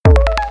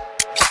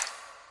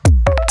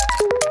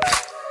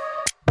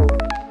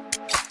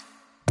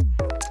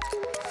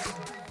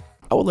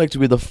I would like to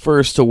be the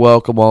first to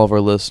welcome all of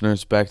our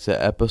listeners back to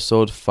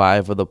episode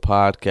 5 of the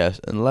podcast.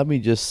 And let me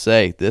just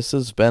say, this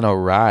has been a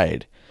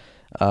ride.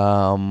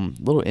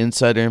 Little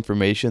insider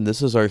information.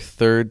 This is our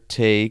third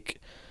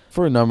take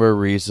for a number of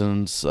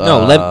reasons.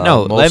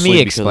 Let me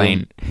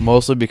explain.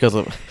 Mostly because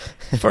of...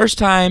 First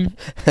time,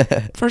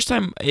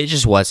 it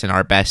just wasn't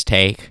our best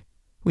take.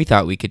 We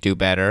thought we could do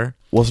better.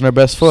 Wasn't our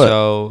best foot.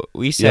 So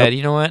we said,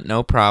 You know what?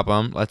 No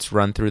problem. Let's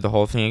run through the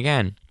whole thing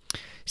again.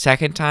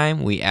 Second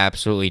time, we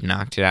absolutely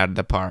knocked it out of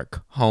the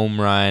park. Home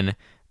run.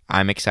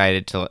 I'm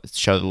excited to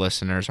show the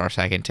listeners our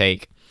second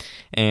take.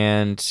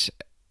 And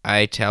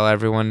I tell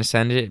everyone to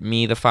send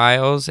me the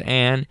files,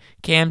 and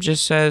Cam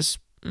just says,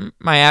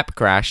 my app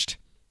crashed.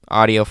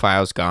 Audio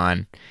file's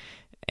gone.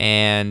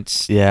 And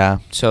yeah.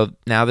 So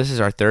now this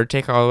is our third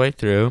take all the way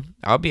through.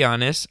 I'll be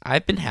honest,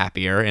 I've been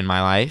happier in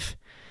my life.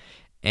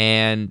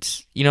 And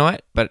you know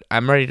what? But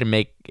I'm ready to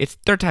make it's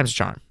third time's a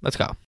charm. Let's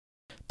go.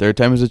 Third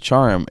time is a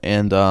charm.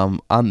 And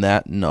on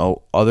that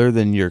note, other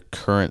than your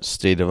current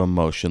state of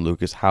emotion,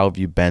 Lucas, how have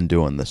you been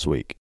doing this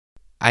week?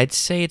 I'd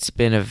say it's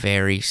been a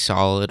very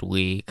solid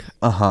week.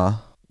 Uh-huh.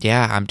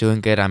 Yeah, I'm doing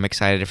good. I'm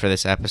excited for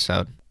this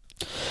episode.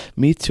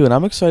 Me too, and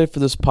I'm excited for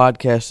this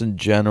podcast in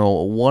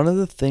general. One of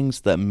the things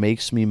that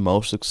makes me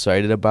most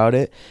excited about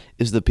it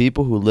is the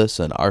people who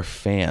listen, our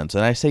fans.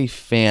 And I say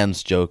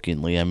fans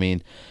jokingly. I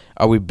mean,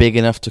 are we big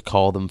enough to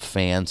call them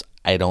fans?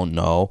 I don't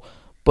know.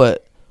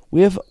 But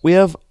we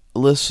have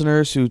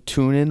listeners who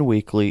tune in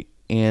weekly,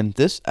 and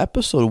this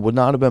episode would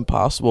not have been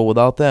possible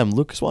without them.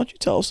 Lucas, why don't you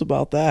tell us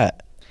about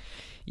that?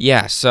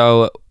 Yeah,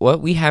 so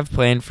what we have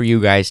planned for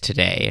you guys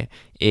today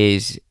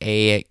is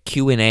a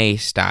Q&A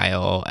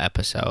style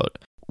episode.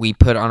 We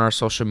put on our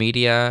social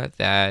media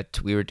that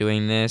we were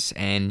doing this,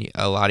 and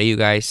a lot of you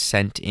guys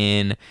sent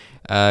in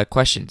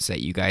questions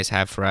that you guys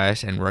have for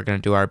us, and we're going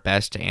to do our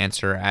best to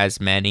answer as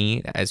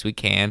many as we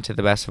can to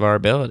the best of our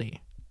ability.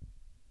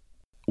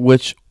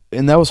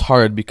 And that was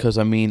hard because,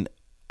 I mean,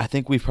 I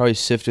think we probably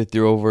sifted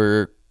through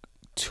over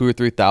 2,000 or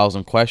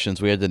 3,000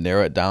 questions. We had to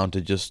narrow it down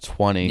to just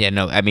 20. Yeah,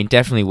 no, I mean,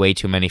 definitely way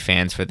too many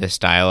fans for this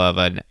style of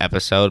an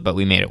episode, but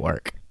we made it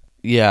work.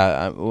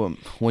 Yeah,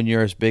 when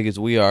you're as big as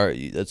we are,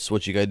 that's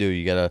what you got to do.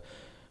 You got to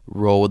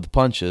roll with the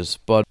punches.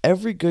 But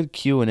every good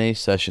Q&A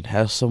session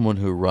has someone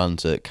who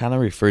runs it, kind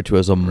of referred to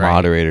as a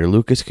moderator. Right.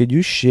 Lucas, could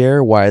you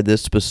share why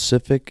this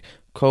specific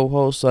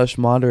co-host /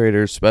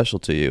 moderator is special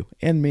to you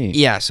and me?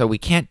 Yeah, so we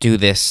can't do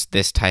this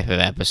type of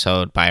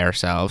episode by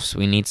ourselves.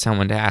 We need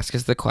someone to ask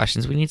us the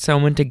questions. We need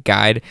someone to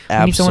guide. Absolutely.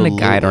 We need someone to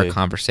guide our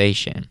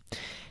conversation.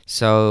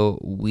 So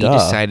we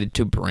decided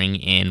to bring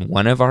in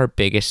one of our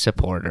biggest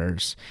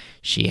supporters.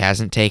 She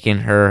hasn't taken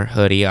her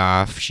hoodie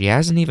off. She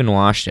hasn't even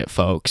washed it,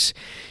 folks.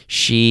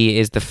 She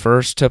is the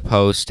first to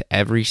post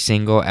every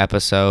single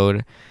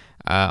episode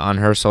on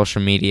her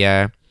social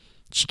media.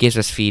 She gives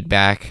us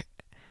feedback.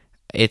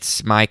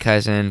 It's my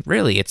cousin.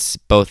 Really, it's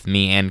both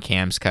me and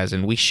Cam's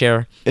cousin. We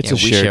share. We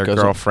share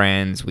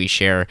girlfriends. We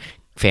share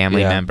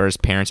family members,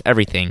 parents,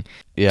 everything.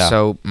 Yeah.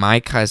 So my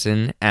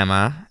cousin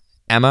Emma.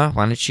 Emma,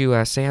 why don't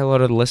you say hello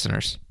to the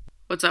listeners?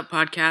 What's up,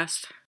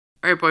 podcast?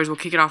 All right, boys. We'll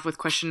kick it off with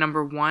question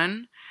number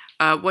 1.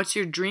 What's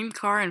your dream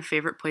car and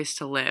favorite place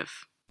to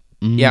live?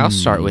 Yeah, I'll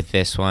start with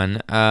this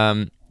one.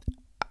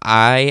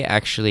 I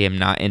actually am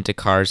not into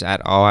cars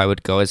at all. I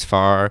would go as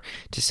far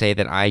to say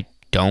that I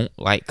don't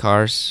like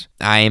cars.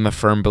 I am a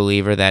firm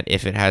believer that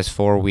if it has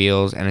 4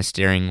 wheels and a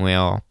steering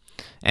wheel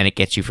and it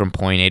gets you from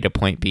point A to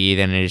point B,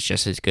 then it is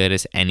just as good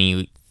as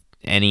any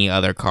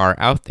other car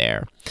out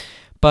there.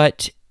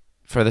 But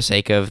for the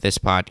sake of this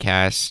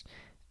podcast,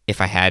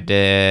 if I had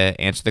to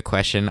answer the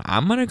question,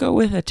 I'm going to go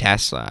with a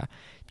Tesla.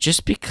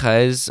 Just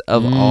because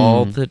of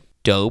all the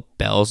dope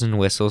bells and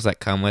whistles that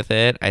come with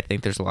it. I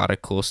think there's a lot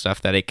of cool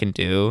stuff that it can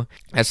do.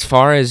 As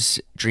far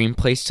as dream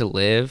place to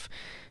live,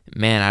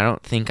 man, I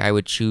don't think I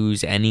would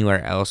choose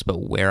anywhere else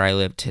but where I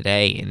live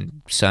today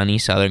in sunny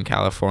Southern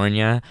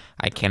California.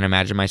 I can't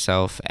imagine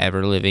myself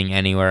ever living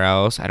anywhere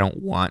else. I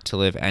don't want to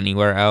live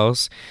anywhere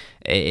else.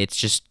 It's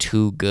just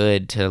too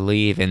good to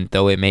leave, and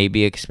though it may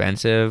be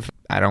expensive,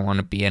 I don't want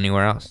to be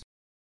anywhere else.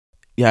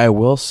 Yeah, I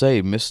will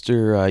say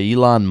Mr.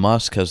 Elon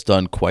Musk has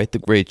done quite the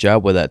great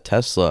job with that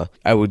Tesla.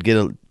 I would get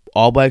an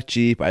all-black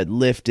Jeep, I'd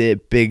lift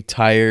it, big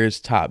tires,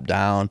 top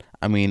down.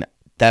 I mean,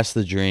 that's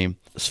the dream.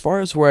 As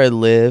far as where I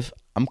live,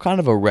 I'm kind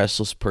of a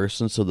restless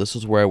person, so this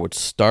is where I would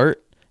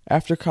start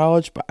after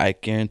college, but I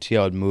guarantee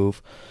I would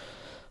move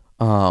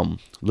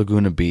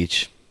Laguna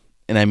Beach.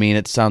 And I mean,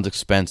 it sounds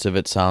expensive,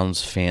 it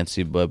sounds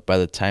fancy, but by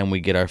the time we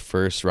get our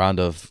first round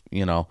of,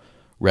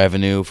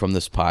 revenue from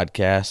this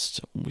podcast,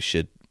 we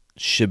should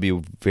be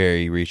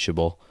very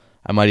reachable.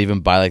 I might even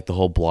buy the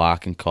whole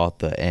block and call it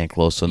the Aunt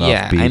Close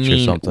Enough Beach or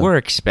something. We're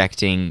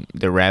expecting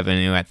the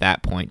revenue at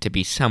that point to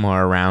be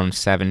somewhere around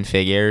 7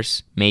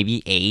 figures,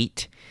 maybe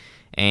 8.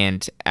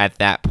 And at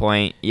that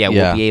point,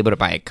 we'll be able to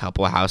buy a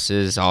couple of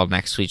houses all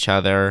next to each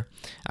other.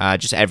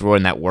 Just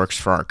everyone that works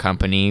for our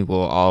company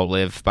will all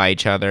live by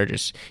each other,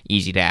 just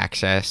easy to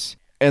access.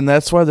 And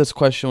that's why this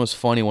question was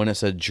funny when it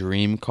said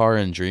dream car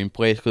and dream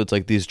place, because it's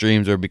like these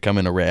dreams are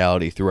becoming a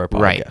reality through our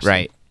podcast.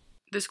 Right.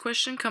 This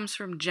question comes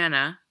from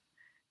Jenna,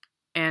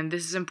 and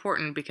this is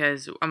important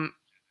because I'm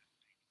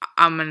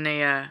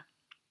gonna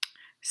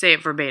say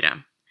it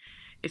verbatim.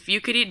 If you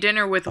could eat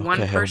dinner with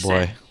one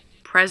person,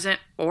 present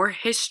or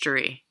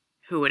history,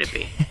 who would it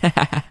be?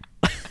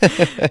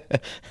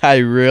 I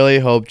really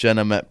hope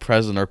Jenna meant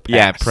present or past.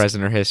 Yeah,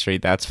 present or history.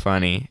 That's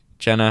funny.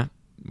 Jenna,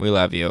 we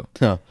love you.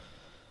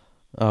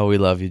 Oh, we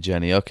love you,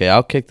 Jenny. Okay,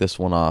 I'll kick this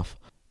one off.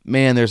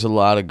 Man, there's a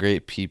lot of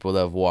great people that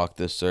have walked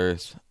this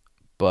earth,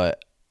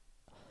 but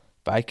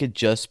if I could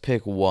just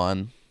pick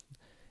one,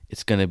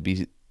 it's going to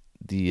be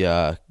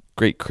the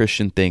great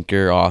Christian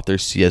thinker, author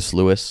C.S.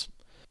 Lewis.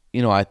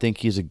 You know, I think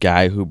he's a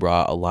guy who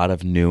brought a lot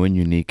of new and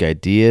unique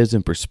ideas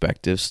and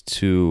perspectives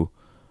to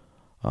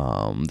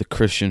the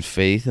Christian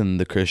faith and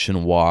the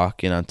Christian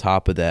walk. And on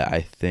top of that,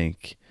 I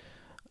think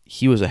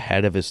he was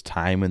ahead of his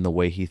time in the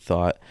way he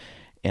thought.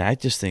 And I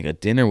just think a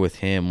dinner with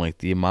him, like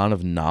the amount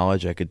of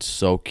knowledge I could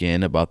soak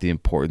in about the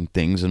important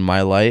things in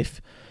my life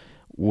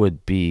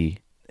would be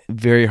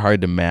very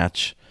hard to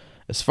match.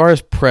 As far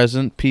as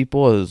present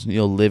people, as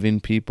living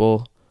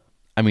people,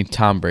 I mean,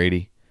 Tom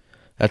Brady.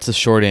 That's the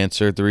short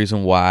answer. The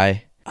reason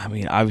why, I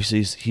mean,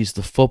 obviously he's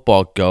the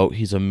football GOAT.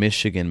 He's a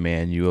Michigan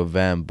man, U of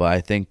M, but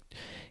I think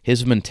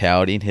his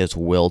mentality and his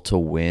will to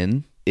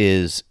win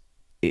it's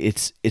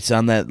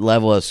on that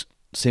level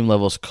same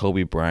level as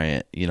Kobe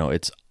Bryant.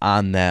 It's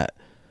on that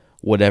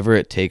whatever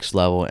it takes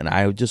level, and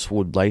I just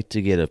would like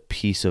to get a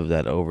piece of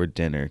that over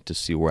dinner to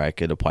see where I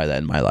could apply that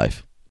in my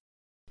life.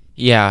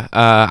 Yeah,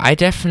 I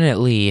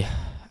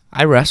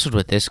wrestled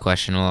with this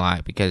question a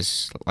lot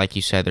because, like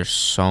you said, there's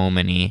so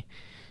many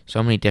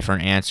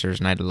different answers,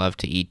 and I'd love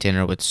to eat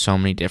dinner with so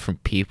many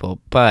different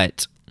people.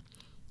 But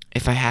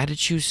if I had to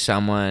choose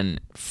someone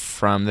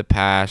from the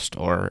past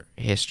or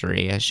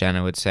history, as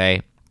Jenna would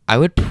say, I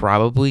would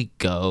probably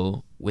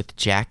go with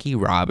Jackie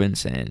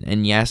Robinson.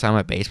 And yes, I'm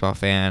a baseball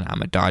fan.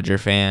 I'm a Dodger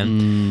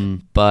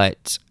fan.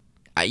 But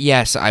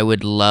yes, I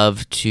would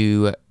love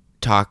to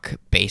talk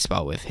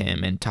baseball with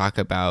him and talk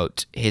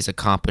about his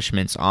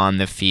accomplishments on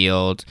the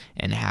field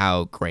and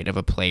how great of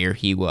a player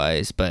he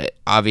was. But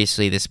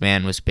obviously this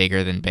man was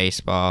bigger than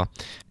baseball.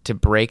 To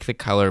break the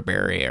color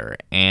barrier,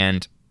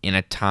 and in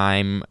a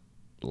time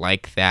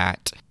like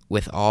that,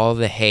 with all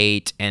the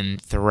hate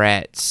and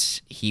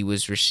threats he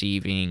was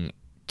receiving,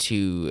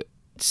 to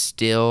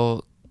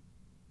still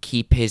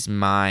keep his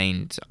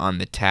mind on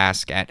the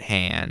task at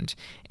hand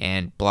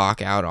and block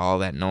out all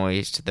that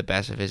noise to the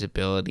best of his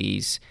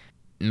abilities.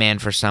 Man,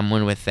 for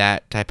someone with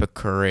that type of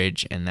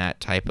courage and that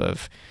type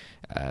of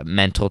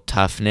mental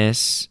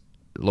toughness,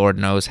 Lord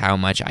knows how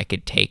much I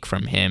could take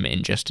from him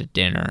in just a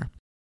dinner.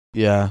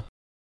 Yeah,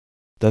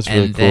 that's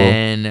really cool.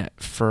 And then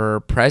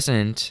for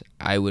present,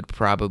 I'd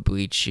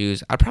probably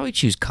choose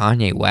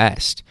Kanye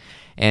West.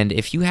 And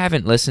if you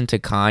haven't listened to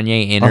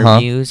Kanye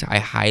interviews, I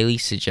highly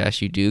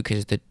suggest you do,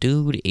 because the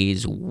dude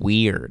is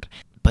weird.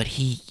 But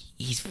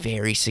he's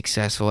very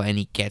successful, and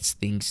he gets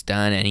things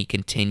done, and he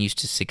continues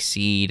to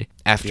succeed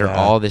after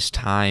all this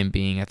time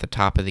being at the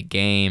top of the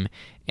game.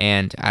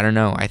 And I don't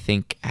know, I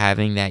think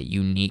having that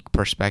unique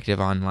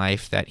perspective on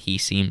life that he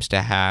seems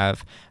to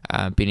have,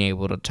 being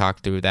able to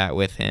talk through that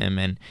with him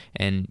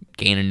and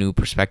gain a new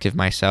perspective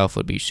myself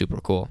would be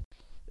super cool.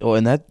 Oh,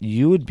 and that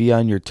you would be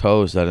on your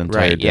toes that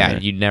entire dinner. Yeah,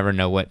 you'd never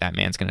know what that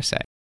man's going to say.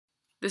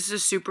 This is a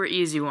super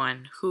easy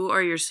one. Who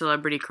are your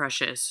celebrity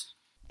crushes?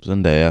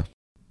 Zendaya.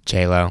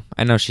 J-Lo.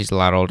 I know she's a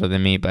lot older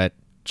than me, but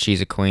she's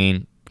a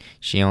queen.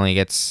 She only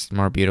gets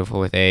more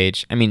beautiful with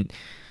age. I mean,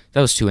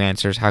 those two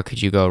answers, how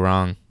could you go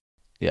wrong?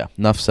 Yeah,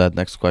 enough said.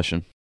 Next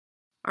question.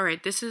 All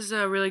right, this is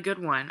a really good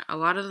one. A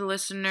lot of the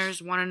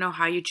listeners want to know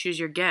how you choose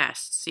your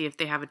guests, see if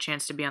they have a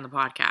chance to be on the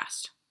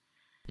podcast.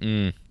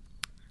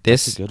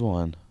 That's a good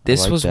one.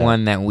 This was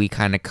one that we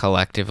kind of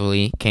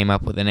collectively came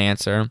up with an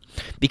answer,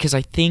 because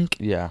I think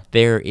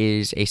there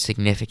is a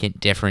significant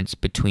difference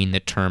between the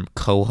term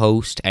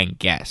co-host and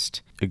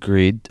guest.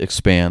 Agreed.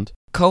 Expand.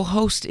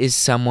 Co-host is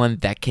someone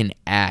that can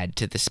add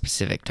to the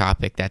specific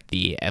topic that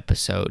the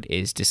episode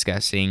is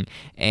discussing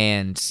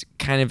and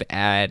kind of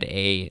add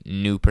a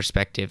new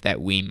perspective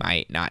that we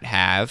might not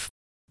have,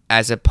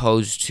 as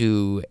opposed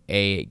to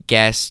a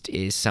guest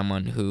is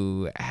someone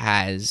who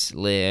has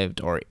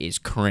lived or is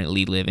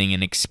currently living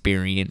an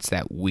experience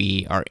that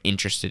we are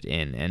interested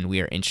in and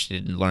we are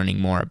interested in learning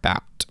more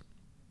about.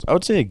 I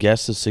would say a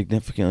guest is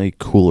significantly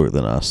cooler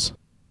than us.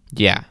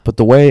 Yeah. But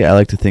the way I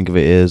like to think of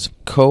it is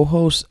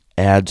co-host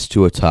adds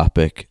to a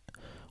topic,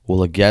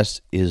 while a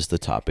guest is the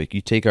topic.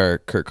 You take our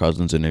Kirk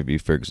Cousins interview,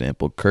 for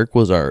example. Kirk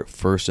was our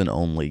first and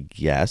only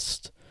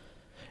guest,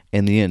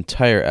 and the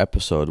entire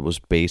episode was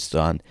based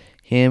on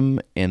him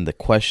and the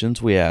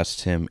questions we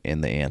asked him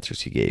and the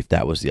answers he gave.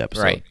 That was the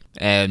episode. Right.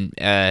 And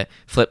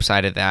flip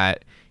side of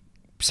that,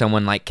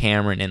 someone like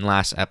Cameron in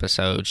last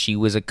episode, she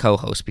was a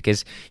co-host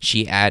because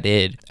she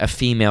added a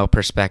female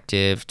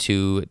perspective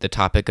to the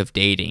topic of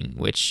dating,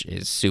 which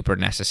is super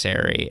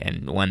necessary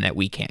and one that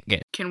we can't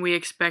get. Can we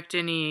expect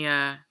any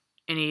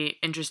any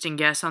interesting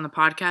guests on the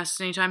podcast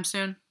anytime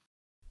soon?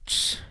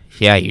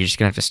 Yeah, you're just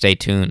going to have to stay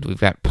tuned. We've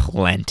got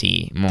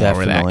plenty more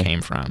where that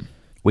came from.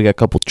 We got a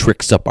couple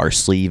tricks up our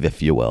sleeve,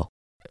 if you will.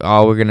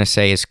 All we're going to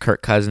say is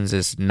Kirk Cousins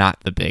is not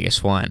the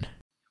biggest one.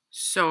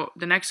 So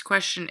the next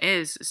question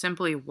is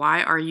simply,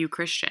 why are you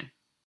Christian?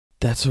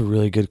 That's a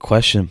really good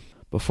question.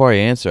 Before I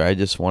answer, I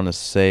just want to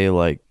say,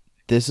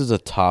 this is a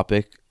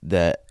topic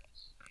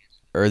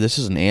this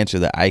is an answer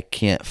that I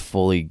can't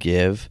fully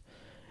give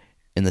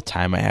in the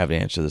time I have to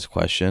answer this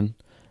question.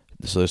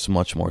 So there's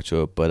much more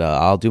to it, but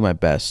I'll do my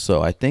best.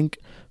 So I think,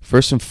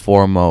 first and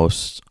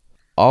foremost,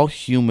 all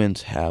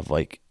humans have,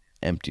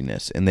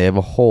 emptiness, and they have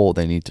a hole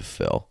they need to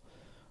fill.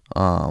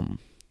 And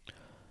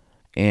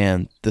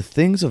the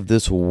things of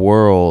this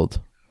world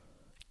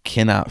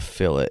cannot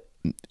fill it.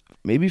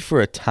 Maybe for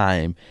a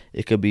time,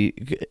 it could be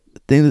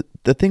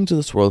the things of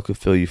this world could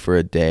fill you for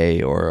a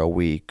day or a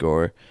week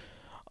or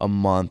a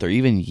month or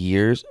even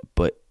years,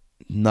 but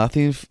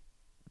nothing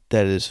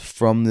that is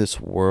from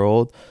this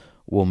world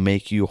will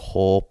make you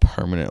whole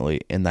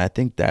permanently. And I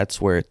think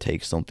that's where it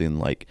takes something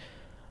like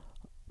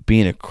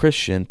being a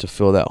Christian to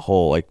fill that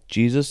hole. Like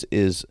Jesus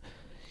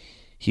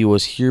he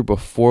was here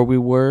before we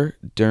were,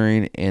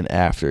 during, and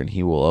after, and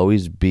he will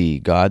always be.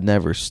 God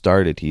never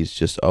started, he's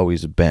just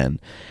always been.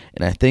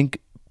 And I think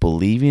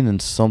believing in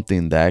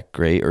something that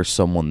great, or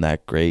someone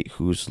that great,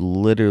 who's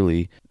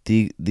literally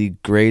the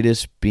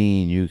greatest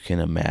being you can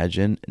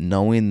imagine,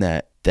 knowing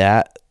that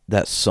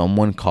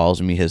someone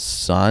calls me his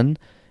son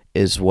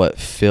is what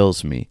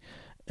fills me.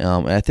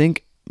 And I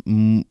think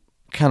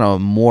kind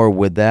of more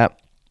with that,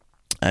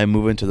 I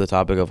move into the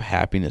topic of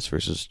happiness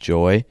versus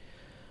joy.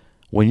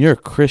 When you're a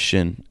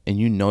Christian and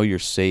you know you're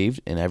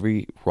saved and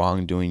every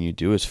wrongdoing you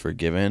do is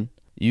forgiven,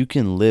 you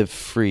can live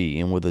free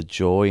and with a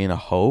joy and a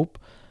hope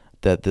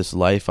that this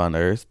life on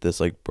earth,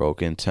 this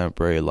broken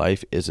temporary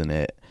life, isn't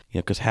it.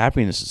 Because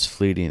happiness is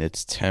fleeting,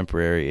 it's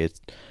temporary, it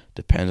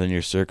depends on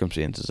your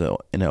circumstances,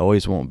 and it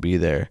always won't be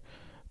there.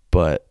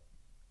 But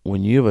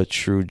when you have a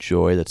true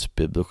joy that's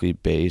biblically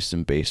based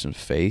and based in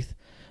faith,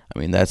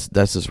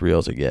 that's as real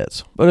as it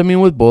gets. But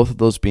with both of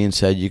those being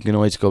said, you can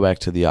always go back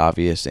to the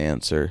obvious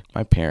answer.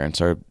 My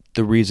parents are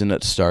the reason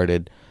it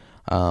started.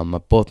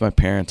 Both my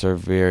parents are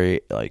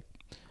very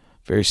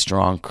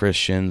strong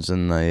Christians,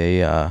 and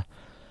I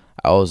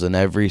was an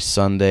every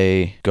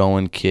Sunday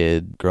going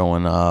kid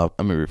growing up.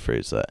 Let me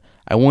rephrase that.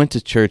 I went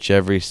to church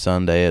every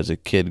Sunday as a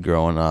kid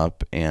growing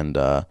up, and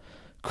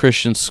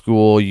Christian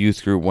school,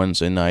 youth group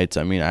Wednesday nights.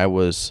 I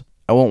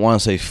won't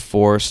want to say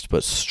forced,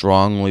 but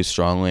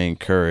strongly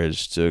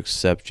encouraged to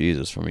accept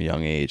Jesus from a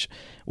young age,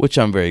 which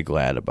I'm very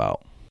glad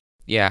about.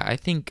 Yeah, I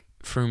think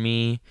for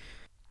me,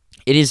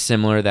 it is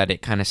similar that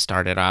it kind of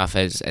started off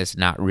as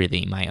not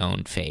really my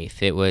own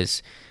faith. It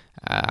was,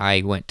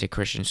 I went to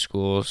Christian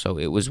school, so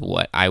it was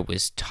what I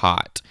was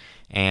taught.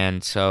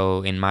 And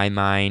so in my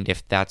mind,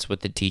 if that's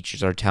what the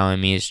teachers are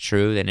telling me is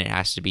true, then it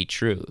has to be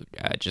true,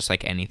 just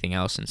like anything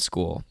else in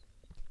school.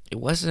 It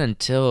wasn't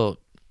until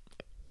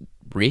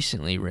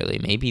recently, really,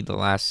 maybe the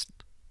last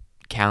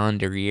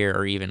calendar year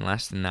or even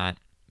less than that,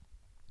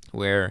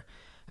 where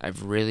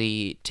I've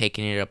really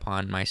taken it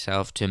upon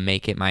myself to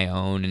make it my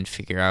own and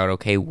figure out,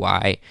 okay,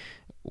 why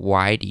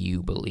do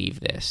you believe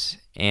this?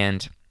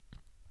 And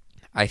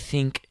I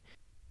think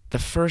the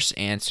first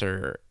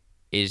answer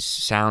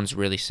sounds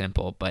really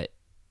simple, but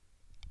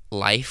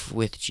life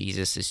with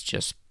Jesus is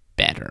just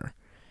better.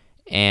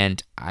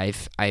 And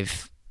I've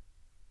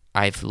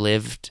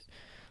lived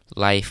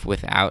life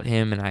without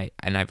him,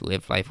 and I've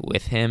lived life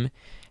with him,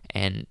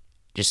 and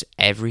just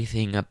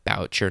everything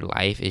about your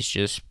life is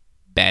just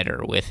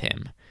better with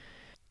him.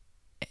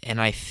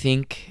 And I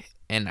think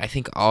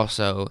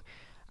also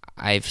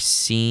I've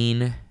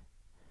seen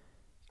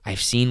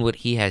what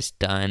he has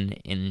done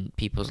in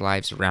people's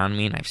lives around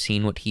me, and I've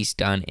seen what he's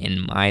done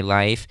in my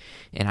life,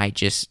 and I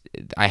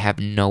have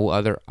no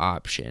other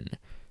option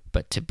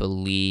but to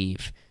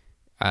believe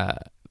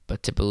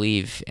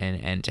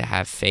and to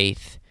have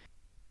faith.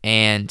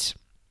 And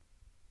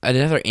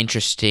another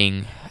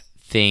interesting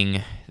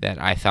thing that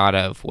I thought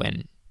of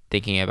when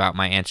thinking about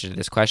my answer to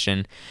this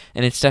question,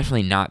 and it's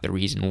definitely not the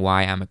reason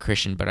why I'm a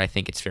Christian, but I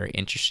think it's very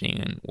interesting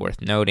and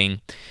worth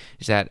noting,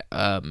 is that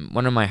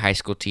one of my high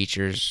school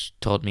teachers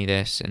told me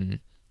this, and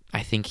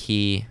I think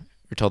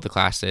told the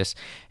class this,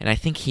 and I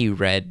think he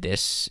read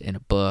this in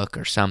a book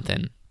or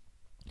something,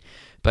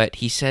 but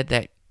he said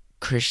that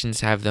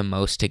Christians have the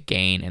most to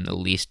gain and the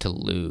least to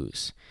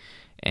lose.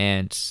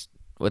 And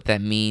what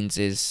that means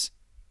is,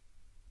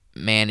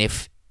 man,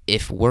 if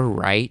we're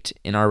right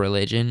in our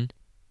religion,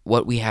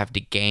 what we have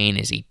to gain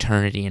is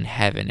eternity in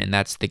heaven, and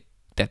that's the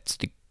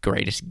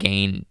greatest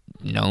gain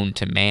known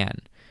to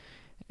man.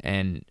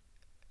 And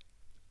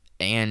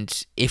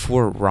if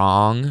we're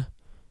wrong,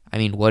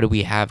 what do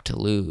we have to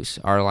lose?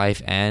 Our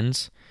life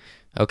ends.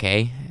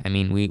 Okay,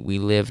 we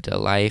lived a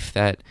life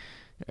that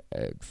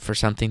for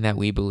something that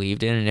we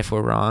believed in, and if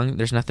we're wrong,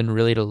 there's nothing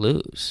really to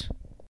lose.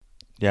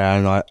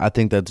 Yeah, I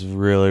think that's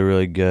really,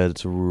 really good.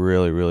 It's a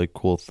really, really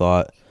cool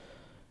thought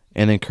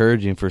and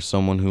encouraging for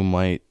someone who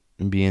might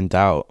be in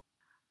doubt.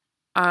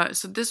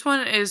 So this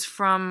one is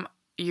from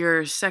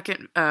your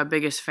second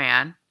biggest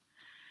fan,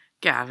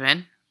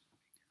 Gavin.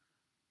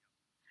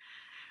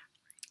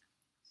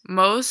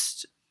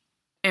 Most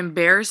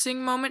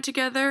embarrassing moment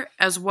together,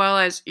 as well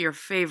as your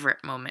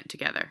favorite moment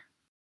together.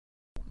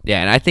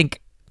 Yeah, and I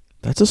think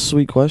that's a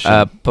sweet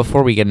question.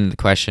 Before we get into the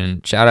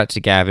question, shout out to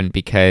Gavin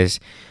because,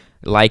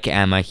 like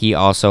Emma, he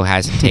also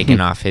hasn't taken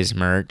off his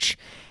merch.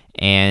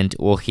 And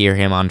we'll hear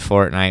him on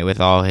Fortnite with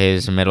all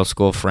his middle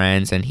school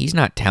friends, and he's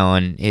not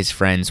telling his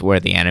friends where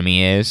the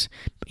enemy is.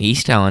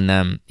 He's telling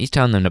them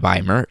to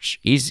buy merch.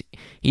 He's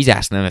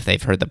asking them if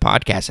they've heard the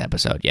podcast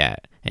episode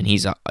yet, and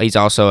he's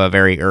also a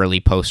very early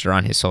poster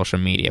on his social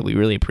media. We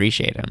really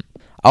appreciate him.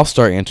 I'll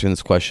start answering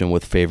this question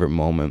with favorite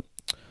moment.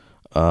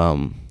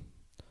 You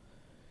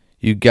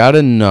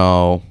gotta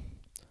know,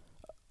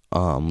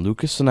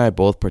 Lucas and I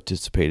both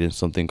participated in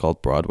something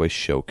called Broadway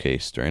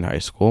Showcase during high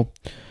school.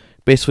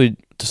 Basically,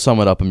 to sum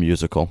it up, a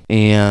musical.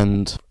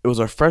 And it was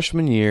our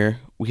freshman year.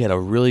 We had a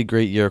really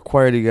great year of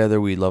choir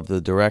together. We loved the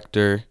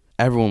director.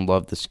 Everyone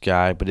loved this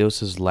guy, but it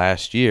was his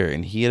last year,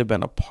 and he had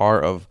been a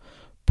part of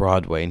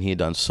Broadway, and he had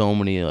done so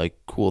many like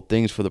cool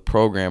things for the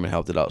program and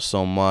helped it out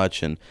so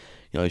much. And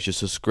he's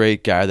just this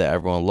great guy that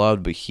everyone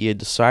loved, but he had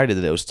decided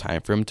that it was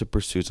time for him to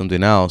pursue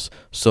something else.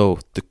 So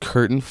the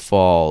curtain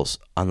falls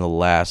on the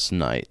last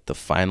night, the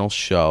final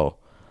show,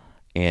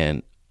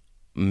 and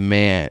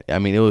man, I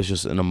mean, it was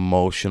just an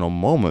emotional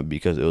moment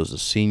because it was the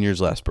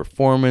senior's last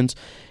performance.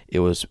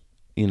 It was,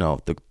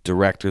 the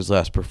director's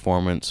last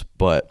performance.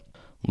 But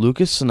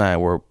Lucas and I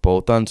were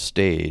both on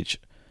stage,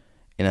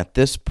 and at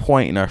this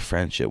point in our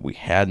friendship, we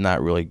had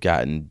not really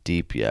gotten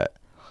deep yet.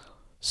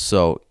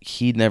 So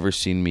he'd never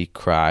seen me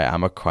cry.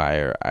 I'm a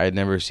crier. I'd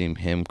never seen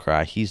him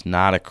cry. He's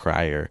not a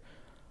crier.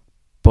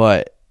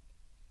 But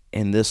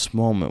in this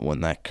moment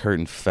when that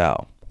curtain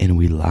fell and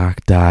we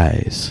locked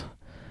eyes,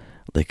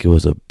 like it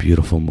was a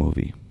beautiful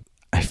movie,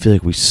 I feel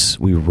like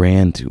we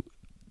ran to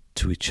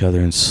each other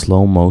in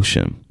slow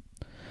motion,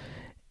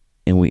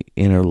 and we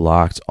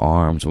interlocked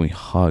arms and we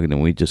hugged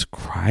and we just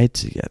cried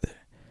together.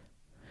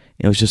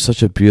 It was just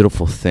such a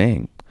beautiful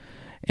thing,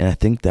 and I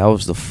think that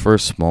was the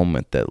first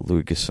moment that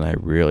Lucas and I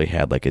really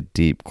had like a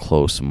deep,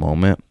 close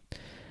moment,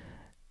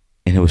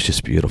 and it was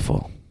just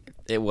beautiful.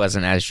 It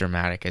wasn't as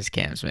dramatic as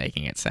Cam's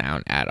making it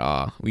sound at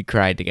all. We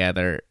cried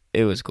together.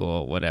 It was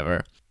cool.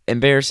 Whatever.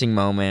 Embarrassing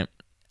moment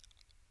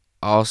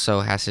also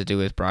has to do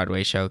with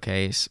Broadway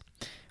Showcase.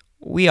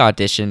 We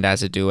auditioned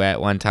as a duet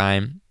one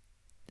time.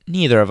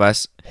 Neither of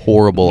us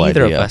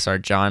are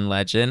John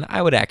Legend.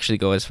 I would actually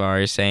go as far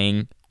as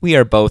saying we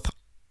are both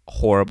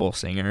horrible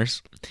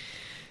singers.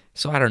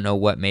 So I don't know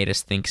what made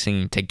us think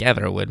singing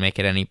together would make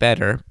it any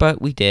better,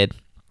 but we did.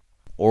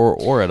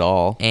 Or at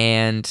all.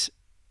 And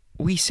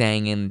we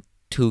sang in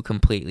two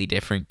completely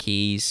different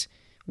keys.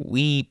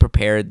 We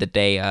prepared the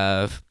day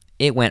of.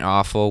 It went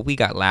awful. We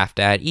got laughed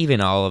at.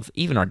 Even our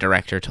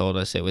director told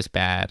us it was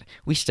bad.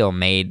 We still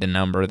made the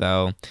number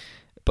though,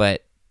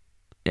 but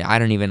I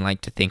don't even like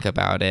to think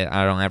about it.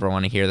 I don't ever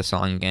want to hear the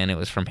song again. It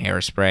was from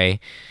Hairspray.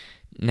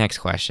 Next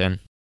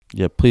question.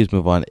 Yeah, please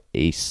move on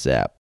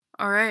ASAP.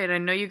 All right. I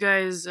know you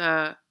guys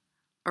are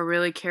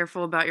really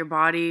careful about your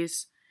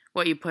bodies,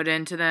 what you put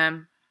into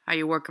them, how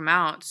you work them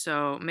out.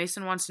 So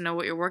Mason wants to know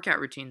what your workout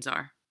routines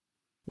are.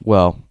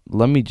 Well,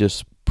 let me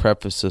just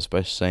preface this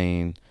by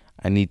saying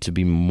I need to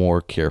be more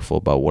careful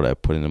about what I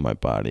put into my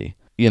body.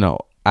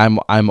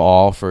 I'm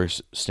all for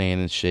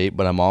staying in shape,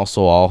 but I'm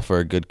also all for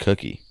a good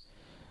cookie.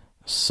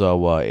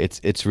 So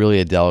it's really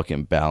a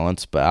delicate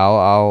balance, but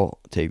I'll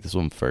take this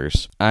one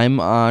first.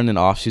 I'm on an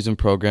off-season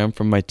program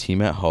from my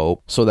team at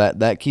Hope, so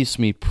that keeps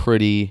me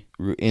pretty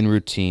in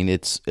routine.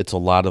 It's a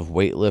lot of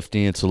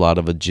weightlifting, it's a lot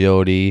of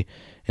agility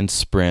and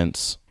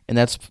sprints, and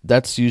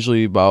that's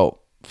usually about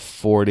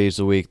 4 days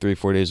a week,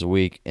 3-4 days a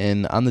week.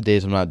 And on the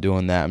days I'm not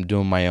doing that, I'm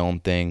doing my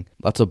own thing.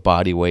 Lots of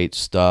body weight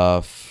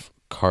stuff,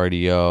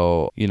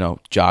 cardio,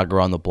 jog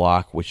around the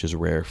block, which is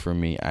rare for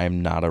me.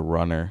 I'm not a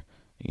runner.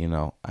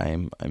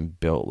 I'm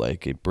built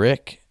like a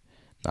brick,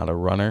 not a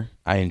runner.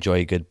 I enjoy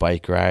a good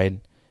bike ride.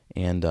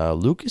 And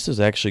Lucas has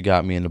actually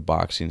got me into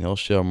boxing. He'll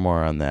share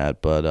more on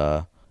that.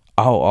 But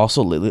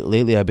also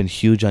lately I've been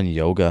huge on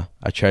yoga.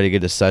 I try to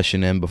get a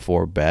session in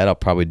before bed. I'll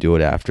probably do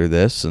it after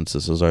this since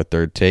this is our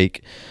third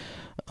take.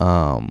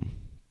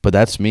 But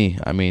that's me.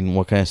 I mean,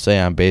 what can I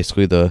say? I'm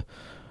basically the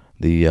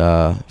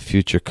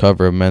future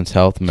cover of Men's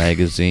Health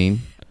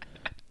magazine,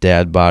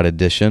 Dad Bod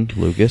edition.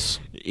 Lucas.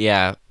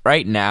 Yeah,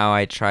 right now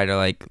I try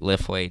to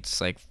lift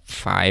weights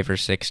 5 or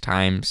 6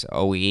 times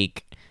a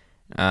week.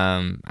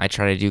 I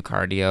try to do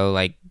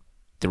cardio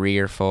 3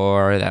 or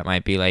 4. That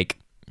might be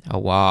a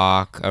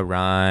walk, a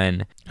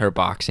run, or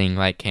boxing,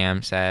 like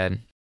Cam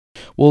said.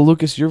 Well,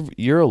 Lucas,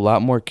 you're a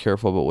lot more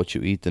careful about what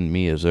you eat than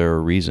me. Is there a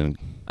reason?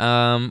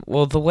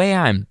 Well, the way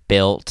I'm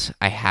built,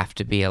 I have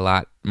to be a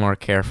lot more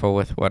careful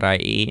with what I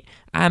eat.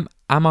 I'm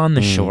on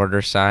the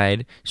shorter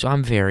side, so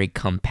I'm very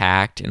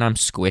compact and I'm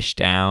squished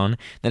down.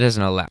 That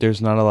doesn't allow.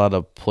 There's not a lot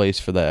of place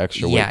for that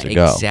extra weight to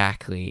go. Yeah,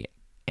 exactly.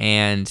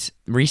 And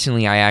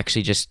recently I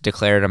actually just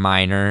declared a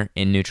minor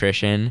in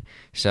nutrition,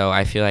 so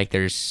I feel like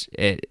there's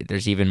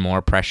even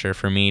more pressure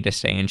for me to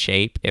stay in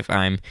shape if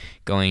I'm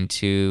going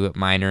to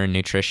minor in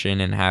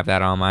nutrition and have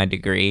that on my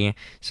degree.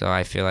 So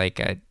I feel like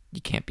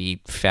you can't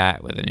be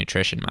fat with a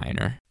nutrition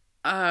minor.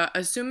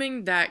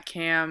 Assuming that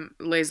Cam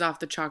lays off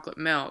the chocolate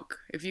milk,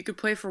 if you could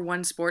play for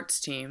one sports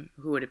team,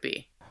 who would it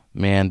be?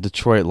 Man,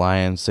 Detroit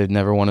Lions. They've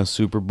never won a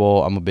Super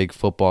Bowl. I'm a big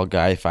football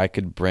guy. If I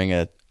could bring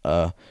a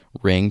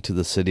ring to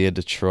the city of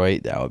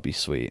Detroit, that would be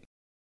sweet.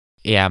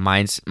 Yeah,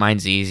 mine's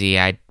easy.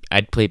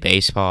 I'd play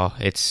baseball.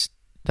 It's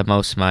the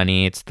most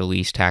money. It's the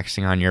least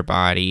taxing on your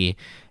body,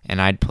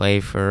 and I'd play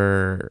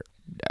for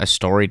a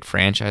storied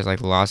franchise like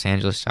the Los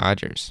Angeles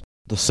Dodgers.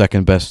 The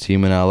second best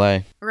team in LA.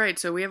 Right,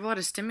 so we have a lot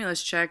of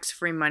stimulus checks,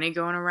 free money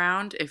going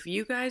around. If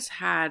you guys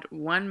had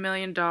 $1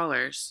 million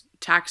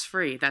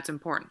tax-free, that's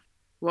important,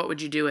 what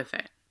would you do with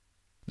it?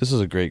 This is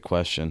a great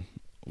question.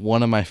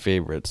 One of my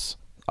favorites.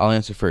 I'll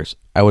answer first.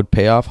 I would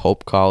pay off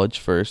Hope College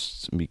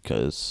first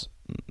because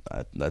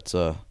that's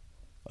a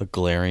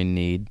glaring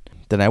need.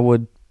 Then I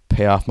would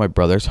pay off my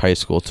brother's high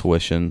school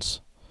tuitions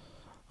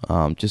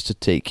just to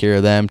take care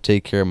of them,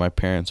 take care of my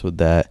parents with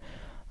that.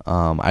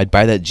 I'd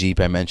buy that Jeep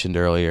I mentioned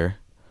earlier,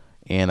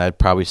 and I'd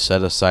probably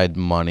set aside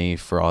money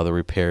for all the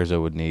repairs I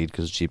would need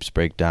because Jeeps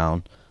break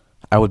down.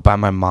 I would buy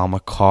my mom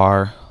a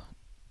car.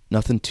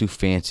 Nothing too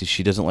fancy.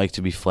 She doesn't like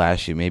to be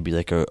flashy. Maybe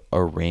like a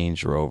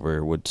Range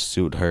Rover would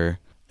suit her.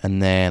 And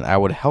then I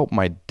would help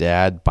my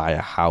dad buy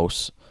a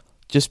house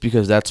just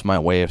because that's my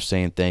way of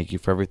saying thank you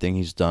for everything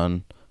he's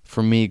done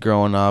for me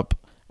growing up.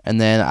 And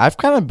then I've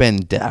kind of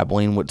been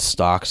dabbling with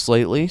stocks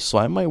lately, so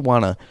I might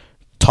want to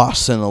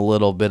toss in a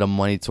little bit of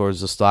money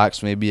towards the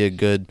stocks, maybe a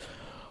good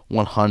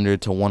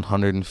 100 to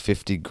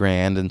 150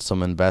 grand in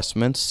some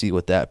investments, see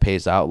what that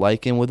pays out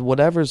like. And with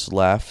whatever's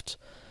left,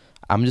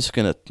 I'm just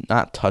going to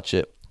not touch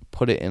it,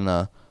 put it in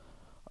a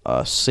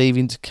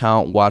savings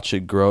account, watch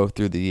it grow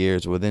through the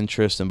years with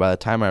interest, and by the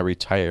time I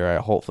retire,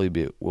 I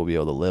hopefully will be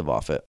able to live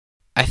off it.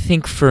 I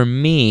think for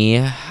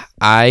me,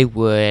 I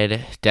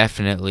would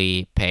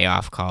definitely pay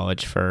off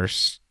college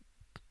first.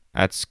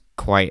 That's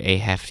quite a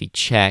hefty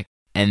check.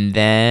 And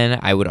then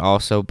I would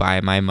also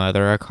buy my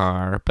mother a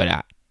car,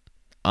 but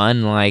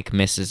unlike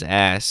Mrs.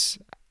 S,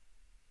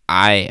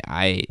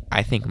 I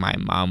think my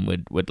mom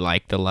would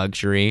like the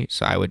luxury,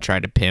 so I would try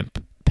to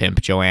pimp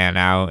Joanne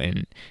out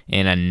in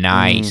a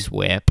nice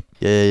whip.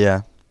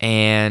 Yeah.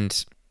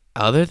 And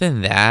other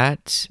than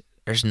that,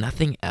 there's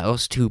nothing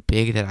else too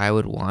big that I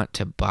would want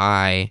to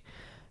buy.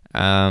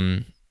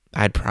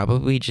 I'd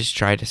probably just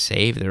try to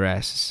save the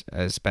rest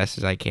as best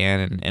as I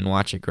can and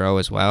watch it grow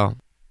as well.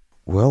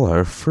 Well,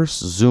 our first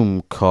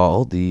Zoom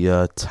call,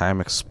 the time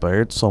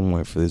expired, so I'm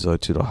waiting for these other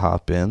two to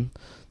hop in.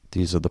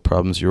 These are the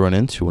problems you run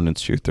into when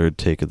it's your third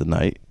take of the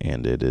night,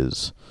 and it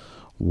is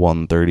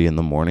 1:30 in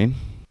the morning.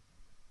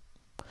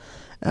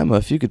 Emma,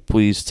 if you could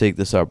please take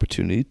this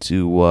opportunity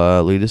to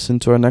lead us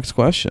into our next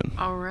question.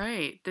 All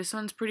right. This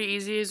one's pretty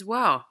easy as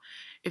well.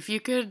 If you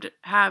could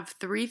have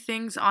 3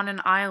 things on an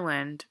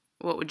island,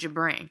 what would you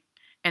bring?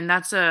 And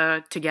that's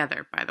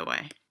together, by the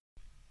way.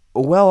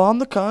 Well, on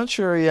the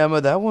contrary,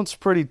 Emma, that one's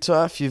pretty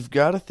tough. You've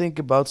got to think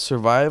about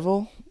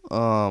survival,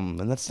 and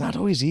that's not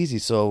always easy.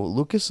 So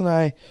Lucas and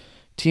I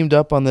teamed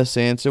up on this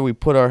answer. We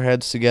put our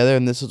heads together,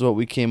 and this is what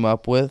we came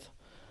up with.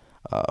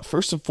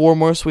 First and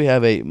foremost, we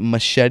have a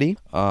machete.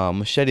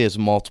 Machete has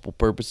multiple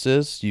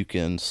purposes. You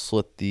can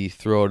slit the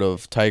throat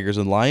of tigers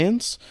and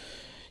lions.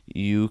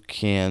 You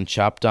can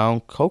chop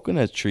down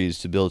coconut trees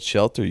to build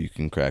shelter. You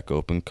can crack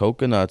open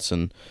coconuts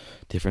and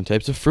different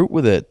types of fruit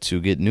with it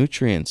to get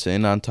nutrients.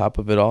 And on top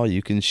of it all,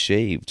 you can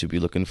shave to be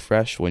looking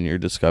fresh when you're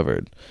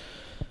discovered.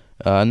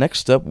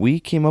 Next up, we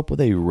came up with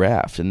a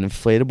raft, an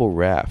inflatable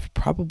raft,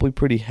 probably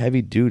pretty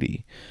heavy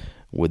duty.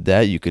 With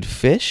that, you could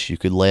fish, you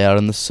could lay out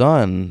in the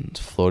sun,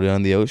 float it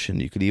on the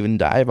ocean. You could even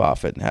dive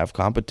off it and have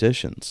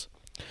competitions.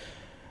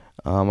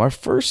 Our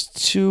first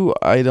 2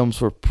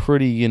 items were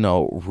pretty,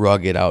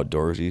 rugged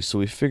outdoorsy, so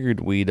we figured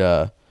we'd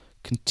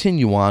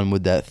continue on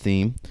with that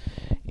theme.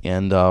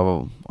 And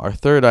our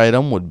third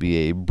item would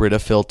be a Brita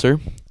filter,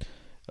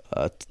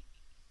 a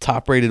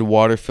top-rated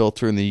water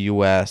filter in the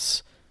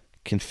U.S.,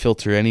 can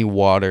filter any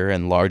water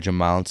in large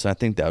amounts, and I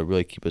think that would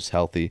really keep us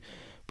healthy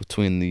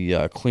between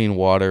the clean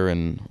water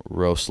and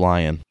roast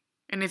lion.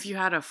 And if you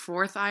had a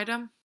 4th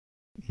item?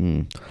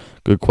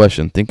 Good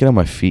question. Thinking on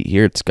my feet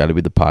here, it's got to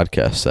be the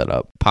podcast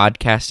setup.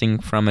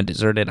 Podcasting from a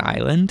deserted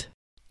island?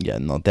 Yeah,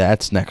 no,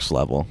 that's next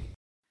level.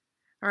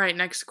 All right,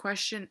 next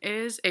question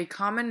is a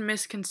common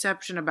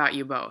misconception about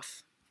you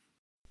both.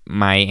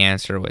 My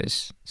answer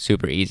was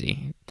super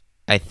easy.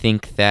 I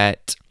think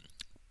that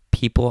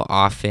people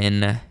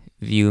often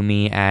view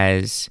me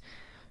as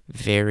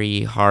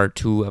very hard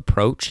to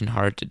approach and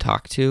hard to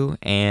talk to,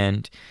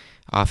 and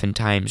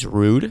oftentimes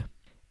rude.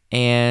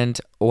 And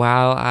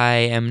while I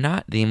am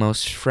not the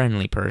most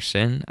friendly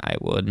person, I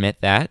will admit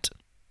that.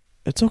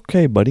 It's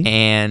okay, buddy.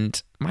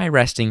 And my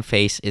resting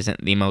face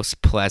isn't the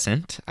most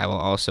pleasant, I will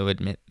also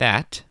admit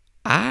that.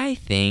 I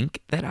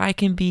think that I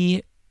can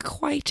be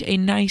quite a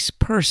nice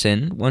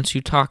person once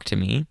you talk to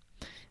me.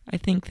 I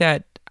think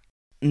that...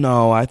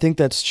 No, I think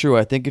that's true.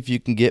 I think if you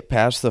can get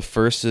past the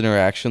first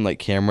interaction like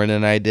Cameron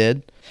and I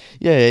did,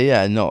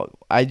 yeah. No,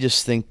 I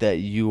just think that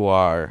you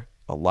are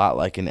a lot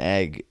like an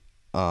egg,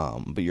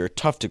 but you're a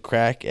tough to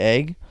crack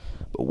egg.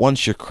 But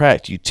once you're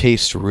cracked, you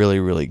taste really,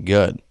 really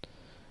good,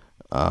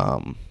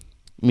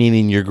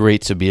 meaning you're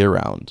great to be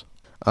around.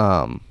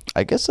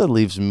 I guess that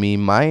leaves me.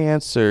 My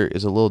answer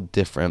is a little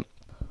different.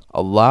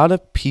 A lot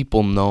of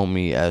people know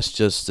me as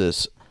just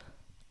this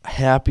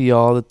happy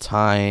all the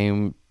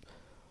time,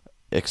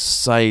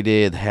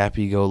 excited,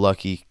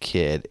 happy-go-lucky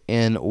kid.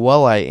 And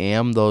while I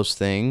am those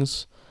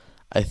things,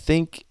 I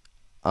think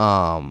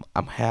I'm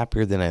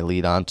happier than I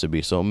lead on to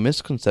be. So a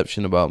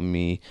misconception about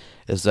me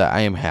is that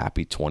I am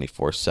happy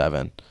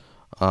 24/7.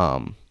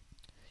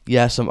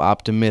 Yes, I'm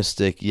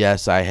optimistic.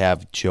 Yes, I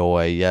have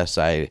joy. Yes,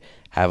 I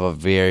have a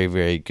very,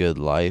 very good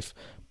life.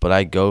 But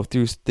I go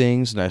through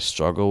things and I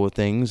struggle with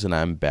things and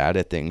I'm bad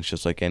at things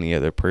just like any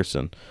other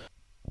person.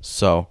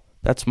 So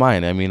that's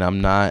mine. I mean,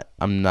 I'm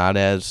not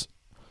as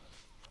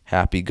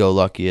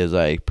happy-go-lucky as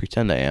I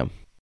pretend I am.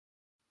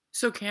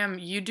 So Cam,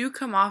 you do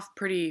come off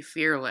pretty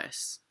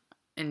fearless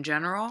in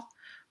general,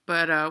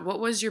 but what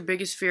was your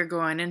biggest fear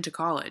going into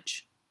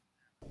college?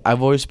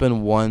 I've always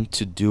been one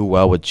to do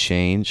well with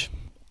change.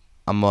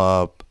 I'm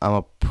a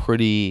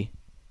pretty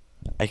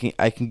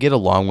I can get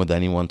along with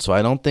anyone, so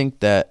I don't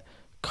think that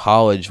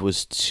college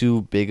was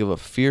too big of a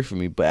fear for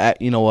me.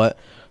 But you know what?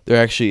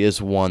 There actually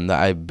is one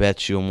that I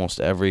bet you almost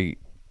every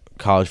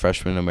college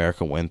freshman in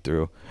America went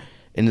through.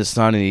 And it's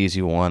not an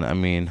easy one. I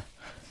mean,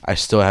 I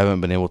still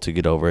haven't been able to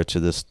get over it to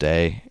this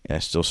day, and I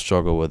still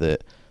struggle with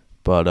it.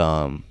 But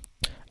I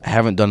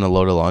haven't done a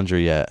load of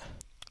laundry yet.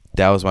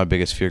 That was my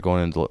biggest fear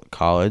going into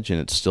college,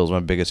 and it still is my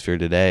biggest fear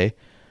today.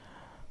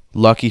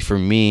 Lucky for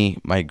me,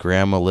 my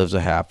grandma lives a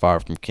half hour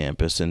from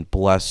campus, and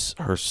bless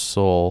her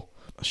soul.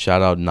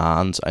 Shout out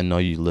Nons. I know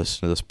you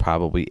listened to this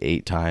probably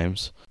 8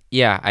 times.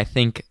 Yeah, I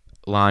think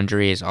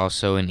laundry is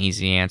also an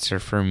easy answer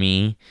for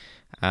me.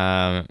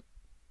 I'm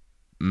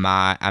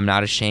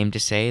not ashamed to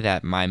say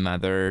that my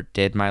mother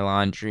did my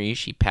laundry.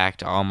 She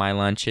packed all my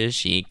lunches.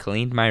 She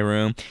cleaned my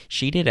room.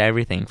 She did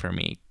everything for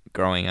me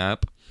growing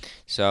up.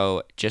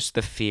 So just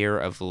the fear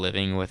of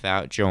living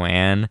without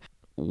Joanne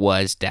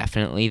was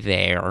definitely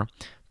there.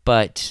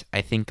 But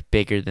I think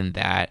bigger than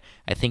that,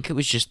 I think it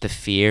was just the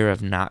fear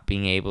of not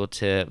being able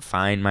to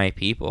find my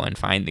people and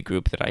find the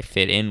group that I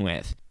fit in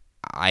with.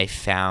 I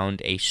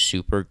found a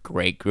super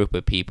great group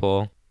of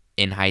people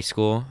in high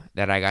school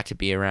that I got to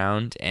be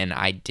around, and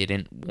I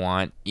didn't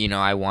want,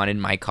 I wanted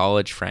my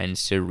college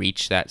friends to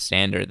reach that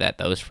standard that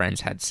those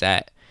friends had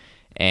set.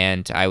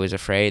 And I was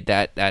afraid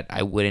that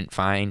I wouldn't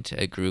find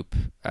a group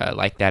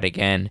like that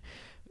again.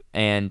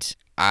 And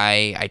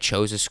I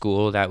chose a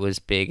school that was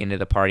big into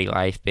the party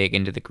life, big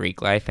into the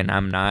Greek life, and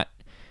I'm not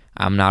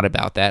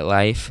about that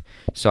life.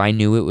 So I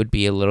knew it would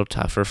be a little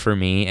tougher for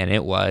me, and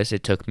it was.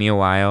 It took me a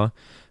while,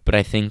 but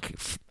I think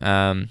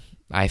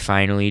I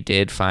finally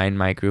did find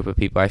my group of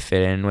people I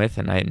fit in with,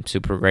 and I'm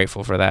super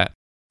grateful for that.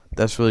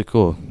 That's really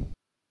cool.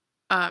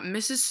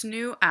 Mrs.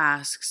 Snoo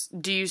asks,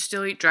 do you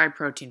still eat dry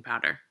protein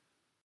powder?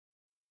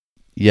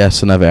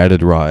 Yes, and I've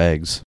added raw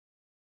eggs.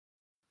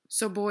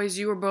 So, boys,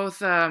 you were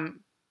both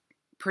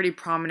pretty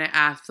prominent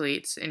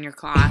athletes in your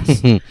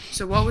class.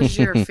 So what was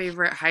your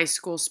favorite high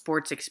school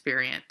sports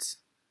experience?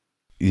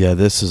 Yeah,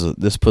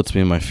 this puts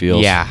me in my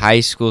feels. Yeah, high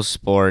school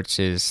sports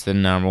is the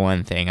number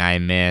one thing I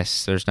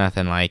miss. There's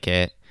nothing like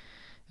it.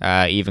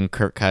 Even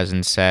Kirk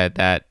Cousins said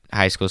that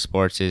high school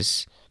sports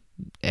is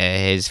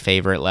his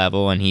favorite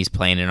level, and he's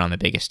playing it on the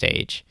biggest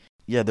stage.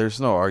 Yeah, there's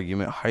no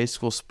argument. High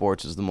school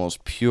sports is the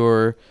most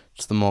pure.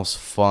 It's the most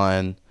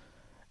fun.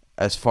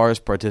 As far as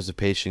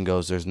participation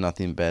goes, there's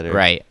nothing better.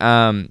 Right.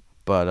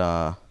 But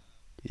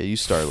yeah, you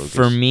start, Lucas.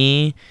 For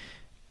me,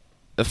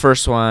 the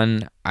first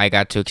one I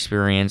got to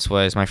experience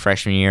was my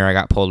freshman year. I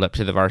got pulled up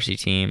to the varsity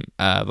team,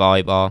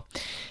 volleyball,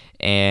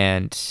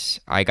 and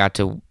I got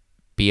to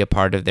be a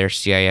part of their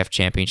CIF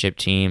championship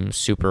team.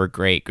 Super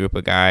great group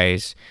of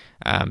guys.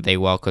 They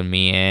welcomed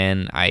me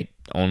in. I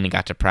only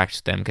got to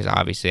practice them because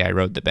obviously I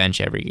rode the bench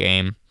every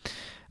game.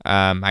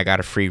 I got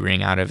a free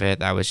ring out of it.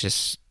 That was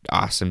just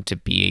awesome to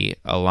be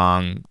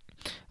along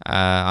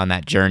on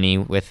that journey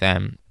with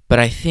them. But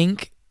I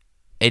think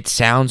it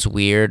sounds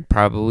weird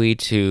probably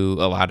to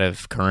a lot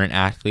of current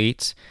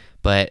athletes,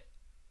 and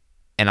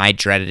I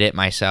dreaded it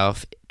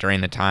myself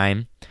during the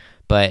time.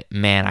 But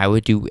man, I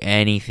would do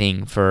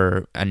anything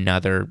for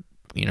another,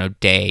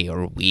 day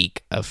or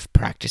week of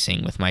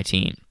practicing with my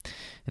team.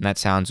 And that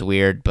sounds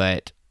weird,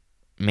 but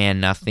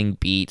man, nothing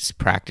beats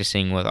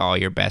practicing with all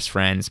your best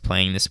friends,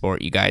 playing the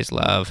sport you guys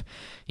love.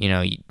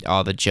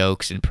 All the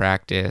jokes in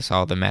practice,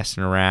 all the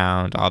messing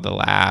around, all the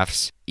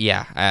laughs.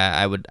 Yeah,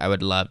 I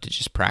would love to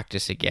just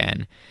practice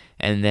again.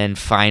 And then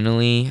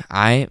finally,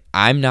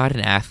 I'm not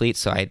an athlete,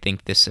 so I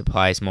think this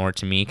applies more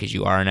to me because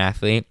you are an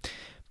athlete.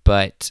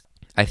 But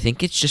I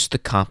think it's just the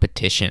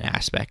competition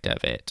aspect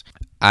of it.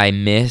 I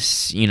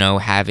miss,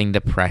 having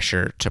the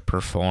pressure to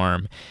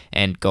perform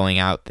and going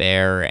out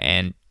there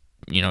and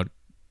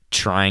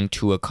trying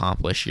to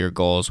accomplish your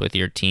goals with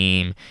your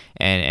team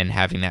and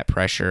having that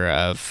pressure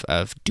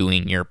of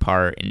doing your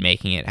part and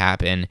making it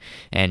happen,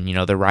 and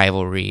the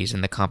rivalries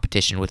and the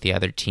competition with the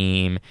other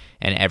team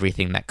and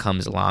everything that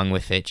comes along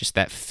with it, just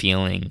that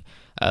feeling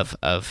of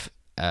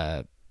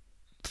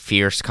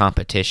fierce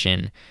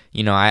competition.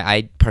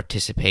 I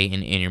participate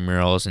in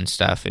intramurals and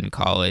stuff in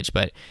college,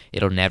 but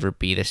it'll never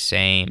be the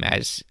same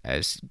as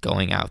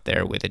going out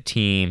there with a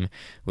team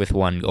with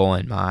one goal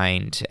in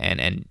mind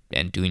and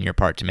doing your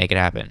part to make it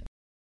happen.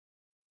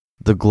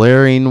 The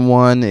glaring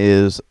one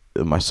is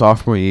my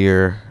sophomore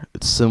year.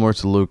 It's similar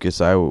to Lucas.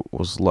 I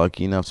was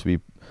lucky enough to be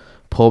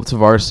pulled up to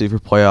varsity for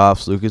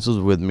playoffs. Lucas was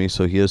with me,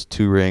 so he has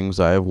 2 rings.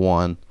 I have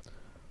 1.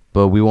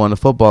 But we won a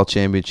football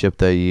championship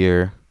that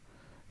year.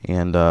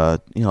 And,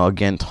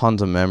 again,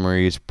 tons of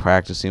memories.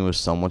 Practicing was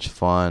so much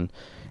fun.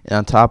 And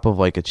on top of,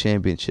 a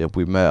championship,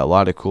 we met a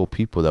lot of cool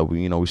people that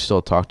we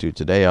still talk to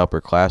today,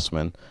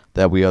 upperclassmen,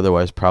 that we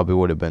otherwise probably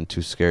would have been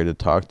too scared to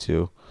talk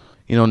to.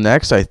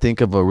 Next I think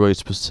of a really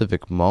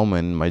specific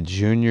moment. In my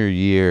junior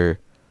year,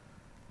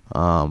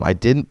 I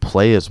didn't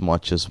play as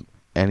much as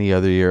any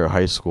other year of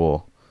high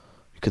school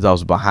because I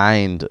was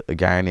behind a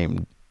guy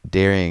named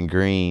Darian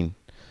Green,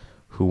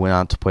 who went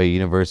on to play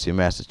University of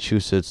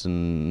Massachusetts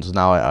and is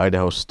now at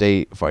Idaho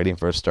State fighting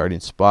for a starting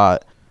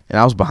spot. And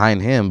I was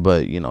behind him,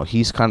 but,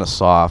 he's kind of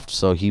soft,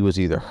 so he was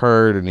either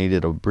hurt or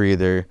needed a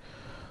breather.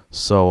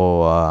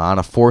 So on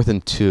a 4th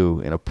and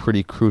 2, in a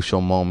pretty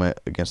crucial moment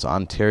against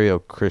Ontario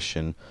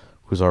Christian,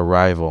 who's our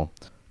rival,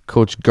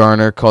 Coach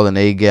Garner called an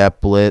A-gap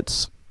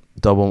blitz,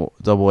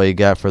 double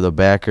A-gap for the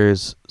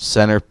backers.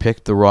 Center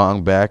picked the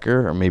wrong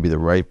backer, or maybe the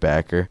right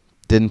backer.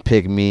 Didn't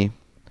pick me,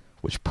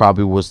 which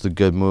probably was the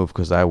good move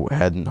because I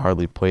hadn't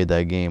hardly played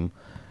that game.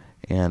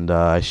 And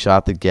I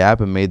shot the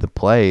gap and made the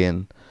play,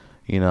 and,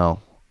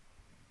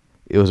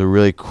 it was a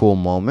really cool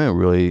moment,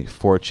 really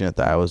fortunate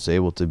that I was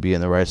able to be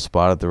in the right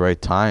spot at the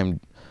right time.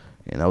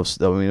 And it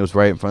was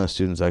right in front of the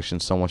student section,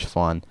 so much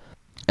fun.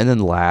 And then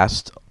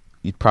last,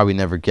 you'd probably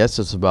never guess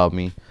this about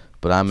me,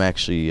 but I'm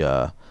actually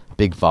a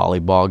big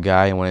volleyball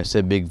guy. And when I say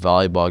big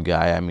volleyball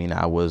guy, I mean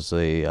I was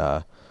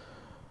a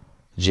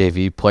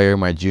JV player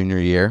my junior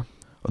year.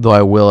 Although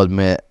I will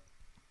admit,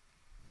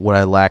 what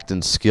I lacked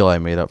in skill, I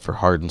made up for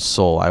heart and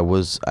soul. I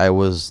was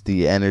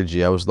the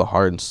energy. I was the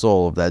heart and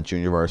soul of that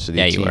junior varsity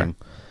team. You were.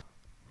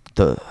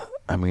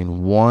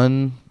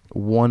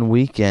 One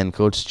weekend,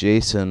 Coach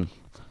Jason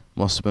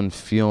must have been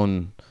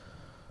feeling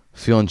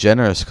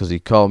generous because he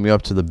called me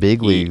up to the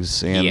big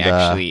leagues. And he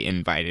actually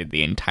invited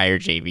the entire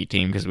JV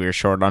team because we were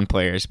short on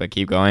players, but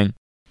keep going.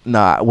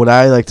 Nah, what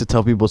I like to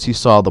tell people is he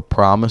saw the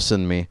promise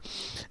in me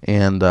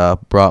and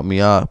brought me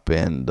up,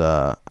 and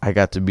I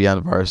got to be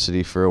on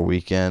varsity for a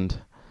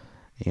weekend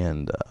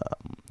and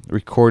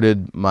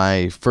recorded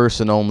my first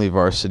and only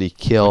varsity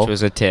kill. Which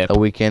was a tip. A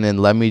weekend, and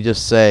let me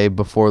just say,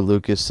 before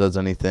Lucas says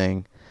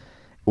anything,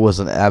 it was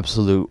an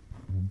absolute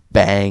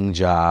bang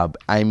job.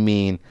 I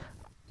mean,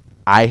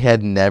 I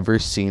had never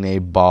seen a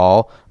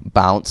ball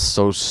bounce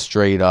so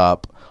straight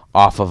up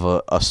off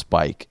of a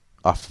spike,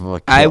 off of a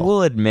kill. I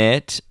will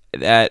admit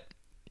that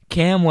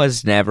Cam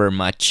was never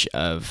much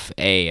of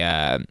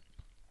a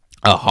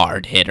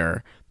hard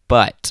hitter,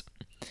 but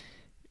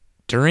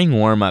during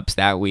warm-ups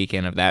that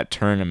weekend of that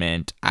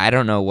tournament, I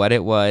don't know what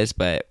it was,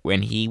 but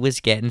when he was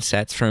getting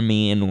sets from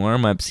me in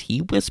warm-ups,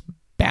 he was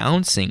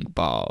bouncing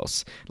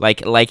balls.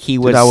 Like he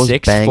was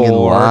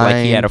 6'4",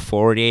 like he had a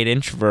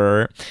 48-inch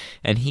vert,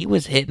 and he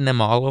was hitting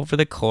them all over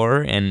the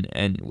court, and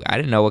I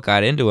didn't know what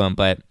got into him,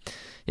 but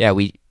yeah,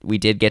 we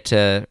did get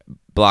to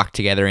block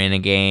together in a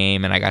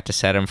game, and I got to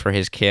set him for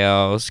his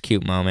kills.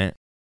 Cute moment.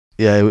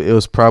 Yeah, it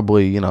was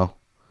probably,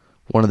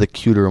 one of the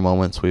cuter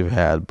moments we've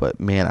had, but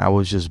man, I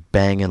was just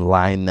banging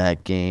line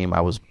that game.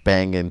 I was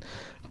banging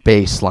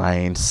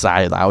baseline,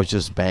 side. I was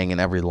just banging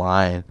every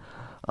line.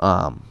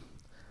 And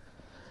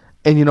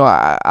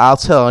I'll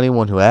tell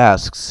anyone who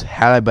asks,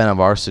 had I been on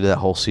varsity that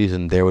whole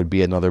season, there would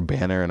be another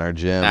banner in our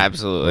gym.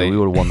 Absolutely. We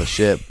would have won the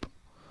ship.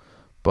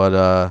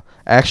 But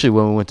actually,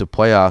 when we went to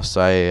playoffs,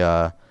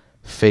 I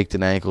faked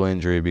an ankle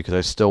injury because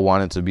I still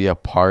wanted to be a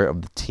part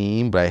of the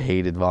team, but I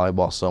hated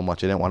volleyball so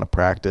much I didn't want to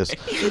practice.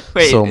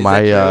 Wait, so is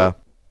that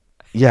true?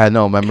 Yeah,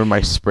 no, remember my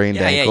sprained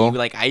ankle?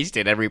 Yeah, you iced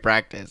it every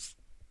practice.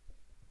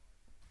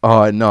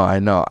 Oh, no, I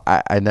know.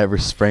 I never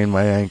sprained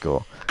my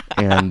ankle.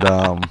 And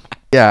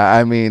yeah,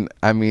 I mean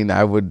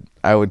I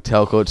would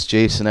tell Coach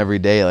Jason every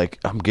day, like,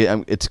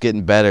 it's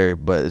getting better,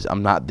 but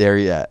I'm not there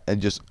yet,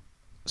 and just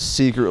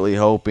secretly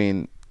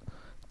hoping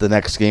the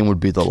next game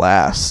would be the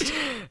last.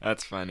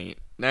 That's funny.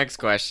 Next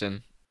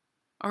question.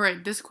 All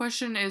right, this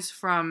question is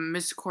from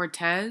Miss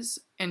Cortez,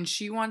 and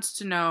she wants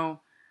to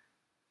know,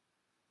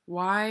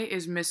 why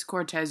is Miss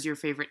Cortez your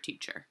favorite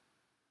teacher?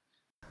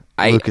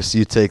 Lucas,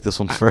 you take this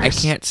one first. I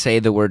can't say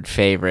the word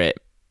favorite,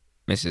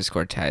 Mrs.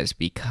 Cortez,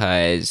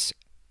 because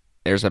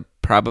there's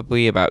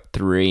probably about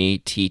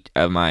 3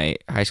 of my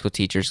high school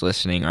teachers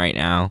listening right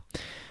now.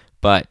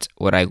 But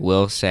what I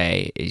will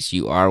say is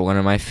you are one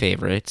of my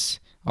favorites.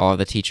 All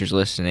the teachers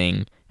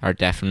listening are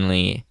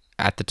definitely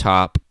at the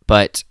top.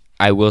 But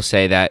I will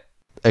say that.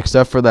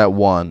 Except for that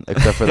one.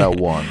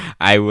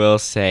 I will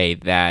say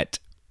that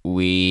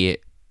we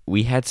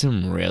had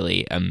some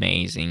really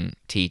amazing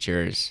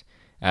teachers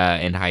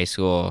in high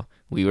school.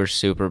 We were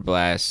super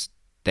blessed.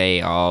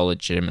 They all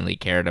legitimately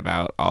cared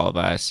about all of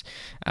us.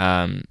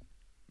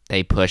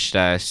 They pushed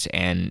us,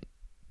 and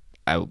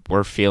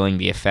we're feeling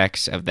the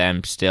effects of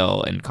them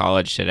still in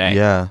college today.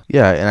 Yeah,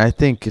 and I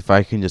think if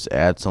I can just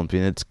add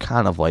something, it's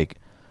kind of like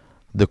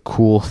the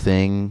cool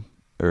thing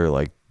or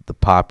like the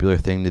popular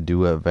thing to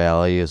do at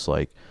Valley is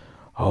like,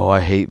 oh, I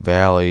hate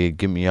Valley,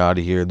 get me out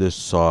of here, this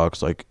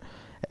sucks. Like,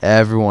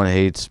 everyone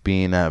hates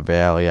being at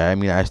Valley. I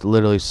mean, I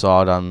literally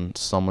saw it on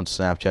someone's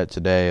Snapchat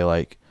today,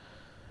 like,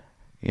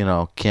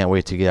 can't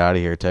wait to get out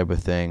of here type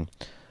of thing.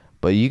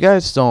 But you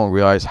guys don't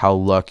realize how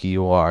lucky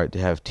you are to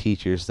have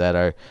teachers that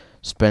are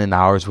spending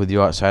hours with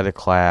you outside of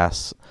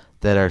class,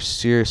 that are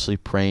seriously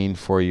praying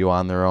for you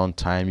on their own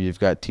time. You've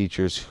got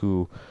teachers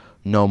who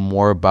know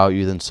more about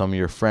you than some of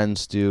your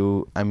friends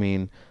do. I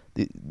mean,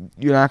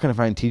 you're not going to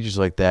find teachers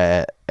like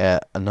that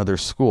at another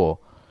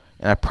school.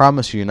 And I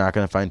promise you're not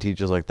going to find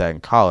teachers like that in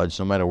college,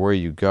 no matter where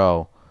you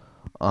go.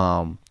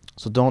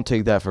 So don't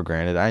take that for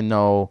granted. I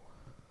know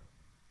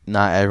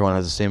not everyone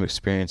has the same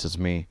experience as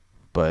me,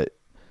 but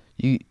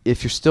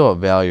if you're still at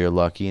Valley, you're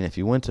lucky. And if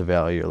you went to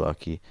Valley, you're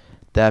lucky.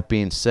 That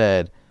being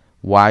said,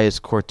 why is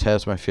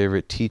Cortez my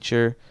favorite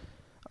teacher?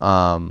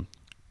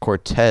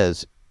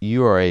 Cortez,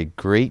 you are a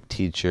great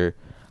teacher.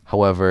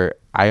 However,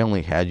 I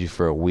only had you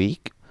for a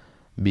week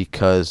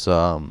because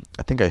I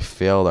think I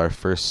failed our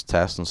first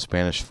test in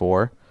Spanish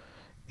 4.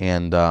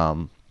 And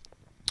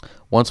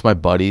once my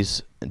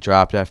buddies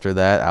dropped after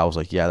that, I was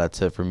like, yeah,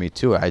 that's it for me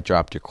too. I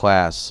dropped your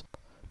class.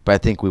 But I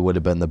think we would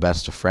have been the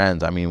best of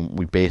friends. I mean,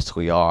 we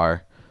basically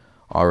are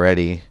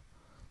already.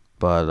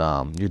 But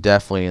you're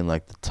definitely in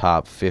like the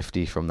top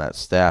 50 from that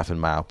staff, in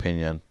my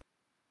opinion.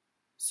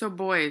 So,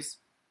 boys,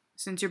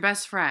 since you're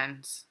best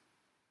friends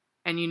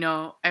and you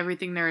know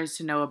everything there is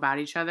to know about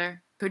each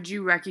other, could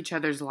you wreck each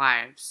other's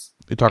lives?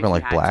 You're talking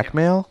like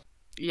blackmail?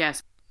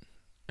 Yes.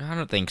 I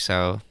don't think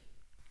so.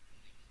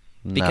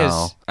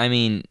 Because, I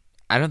mean,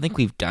 I don't think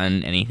we've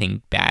done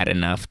anything bad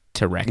enough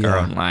to wreck our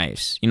own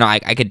lives. I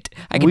could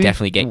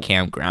definitely get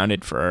Cam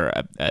grounded for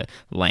a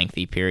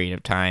lengthy period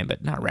of time,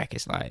 but not wreck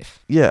his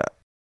life. Yeah.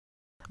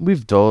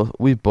 We've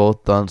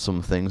both done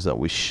some things that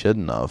we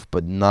shouldn't have,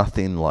 but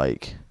nothing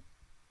like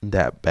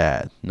that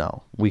bad.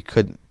 No, we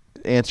couldn't.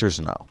 Answer is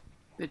no.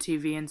 The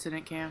TV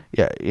incident, Cam?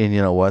 Yeah, and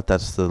you know what?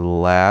 That's the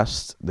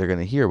last they're going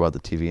to hear about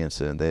the TV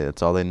incident.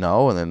 That's all they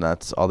know, and then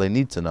that's all they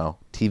need to know.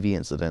 TV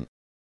incident.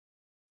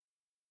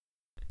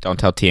 Don't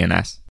tell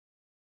TNS.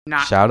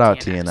 Shout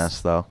out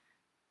TNS, though.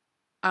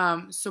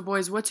 So,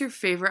 boys, what's your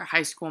favorite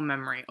high school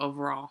memory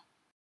overall?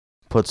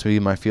 Puts me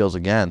in my feels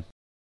again.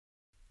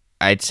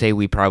 I'd say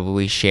we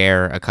probably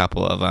share a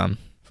couple of them.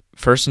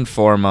 First and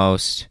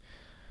foremost,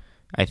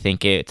 I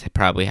think it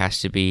probably has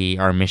to be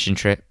our mission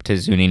trip to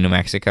Zuni, New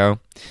Mexico.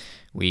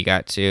 We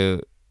got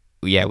to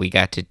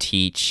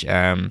teach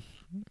an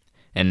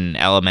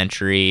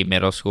elementary,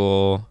 middle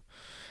school,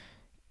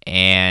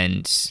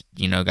 and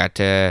got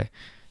to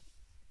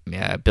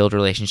build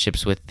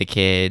relationships with the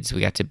kids.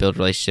 We got to build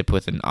relationship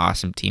with an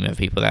awesome team of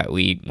people that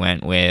we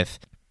went with.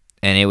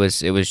 And it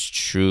was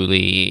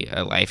truly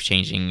a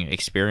life-changing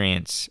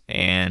experience.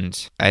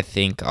 And I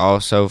think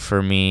also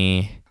for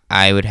me,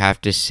 I would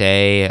have to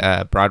say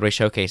Broadway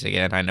Showcase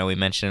again. I know we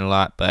mentioned it a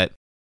lot, but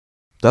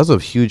that's a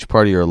huge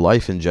part of your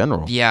life in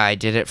general. Yeah, I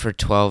did it for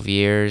 12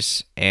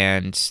 years,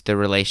 and the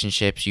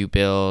relationships you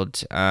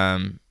build,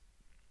 and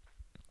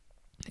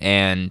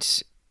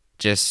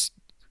just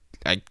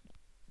like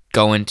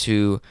going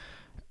to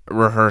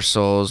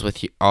rehearsals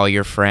with all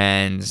your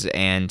friends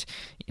and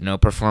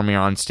performing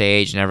on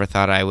stage. Never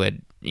thought I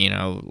would,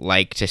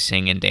 like to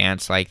sing and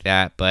dance like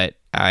that, but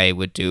I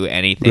would do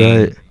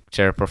anything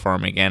to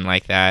perform again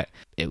like that.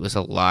 It was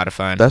a lot of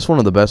fun. That's one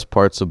of the best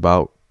parts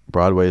about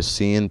Broadway is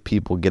seeing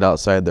people get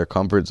outside their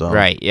comfort zone.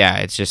 Right, yeah,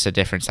 it's just a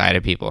different side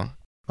of people.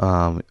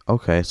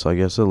 Okay, so I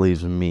guess it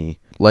leaves me.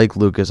 Like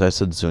Lucas, I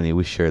said Zuni,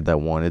 we shared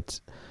that one.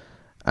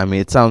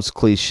 It sounds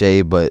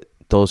cliche, but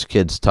those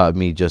kids taught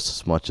me just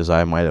as much as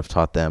I might have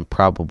taught them,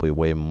 probably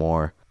way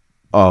more.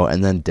 Oh,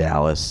 and then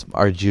Dallas.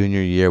 Our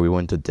junior year, we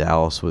went to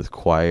Dallas with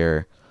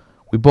choir.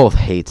 We both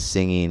hate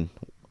singing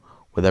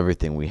with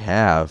everything we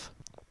have.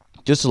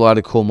 Just a lot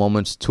of cool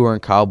moments.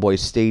 Touring Cowboy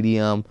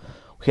Stadium.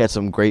 We had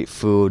some great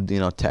food.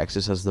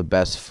 Texas has the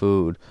best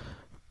food.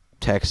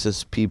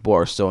 Texas people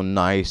are so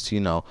nice.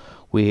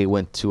 We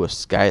went to a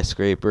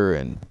skyscraper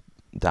in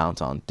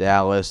downtown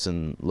Dallas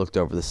and looked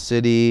over the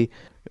city.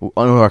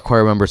 One of our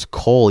choir members,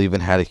 Cole, even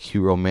had a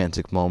cute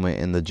romantic moment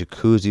in the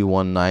jacuzzi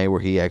one night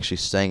where he actually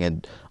sang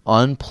an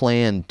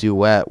unplanned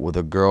duet with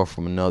a girl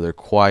from another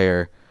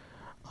choir.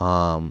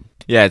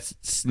 It's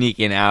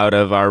sneaking out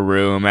of our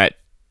room at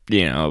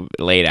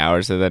late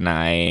hours of the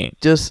night.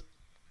 Just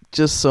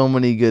so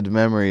many good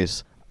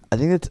memories. I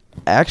think it's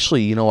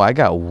actually, I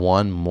got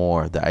one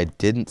more that I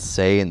didn't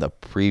say in the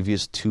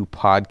previous two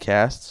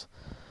podcast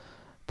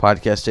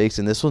takes,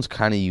 and this one's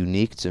kind of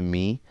unique to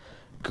me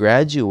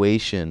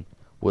graduation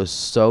was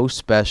so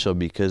special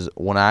because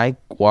when I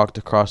walked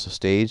across the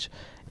stage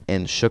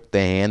and shook the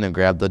hand and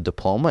grabbed the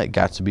diploma, it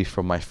got to be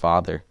from my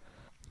father.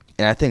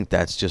 And I think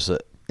that's just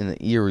an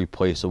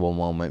irreplaceable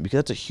moment because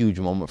that's a huge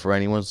moment for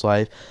anyone's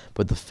life.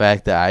 But the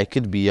fact that I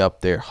could be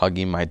up there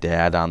hugging my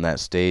dad on that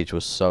stage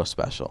was so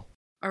special.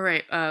 All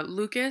right,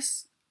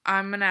 Lucas,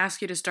 I'm going to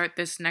ask you to start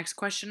this next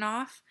question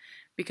off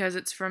because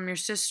it's from your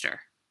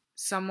sister,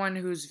 someone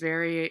who's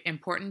very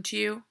important to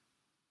you,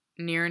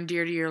 near and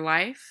dear to your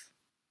life,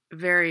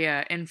 very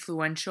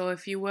influential,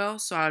 if you will,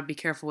 so I would be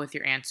careful with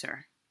your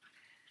answer.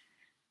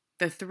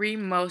 The 3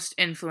 most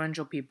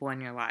influential people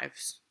in your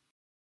lives.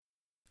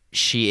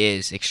 She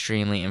is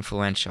extremely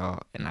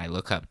influential, and I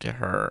look up to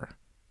her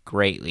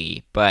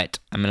greatly, but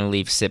I'm going to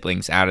leave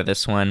siblings out of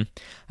this one.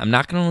 I'm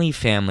not going to leave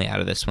family out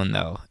of this one,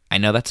 though. I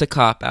know that's a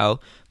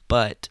cop-out,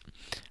 but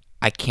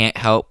I can't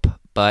help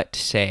but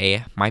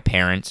say my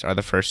parents are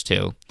the first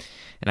 2,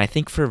 and I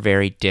think for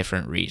very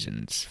different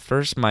reasons.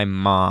 First, my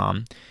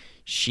mom,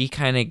 she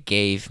kind of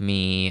gave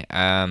me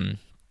kind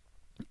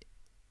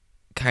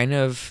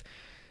of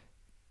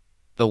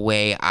the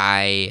way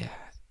I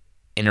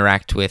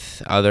interact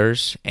with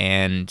others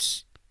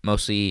and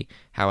mostly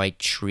how I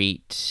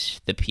treat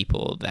the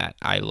people that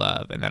I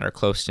love and that are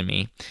close to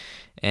me.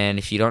 And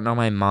if you don't know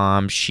my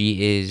mom,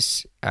 she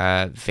is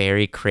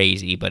very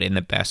crazy, but in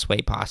the best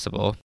way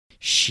possible.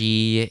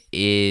 She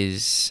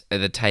is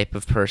the type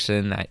of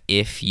person that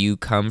if you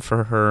come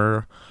for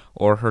her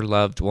or her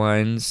loved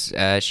ones,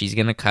 she's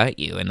going to cut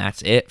you, and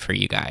that's it for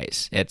you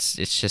guys. It's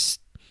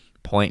just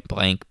point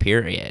blank,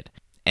 period.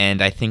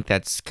 And I think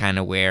that's kind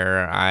of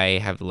where I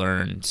have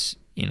learned,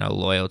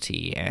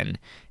 loyalty and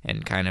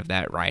kind of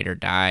that ride or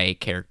die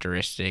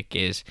characteristic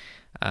is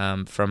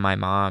from my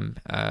mom,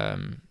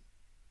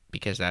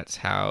 because that's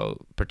how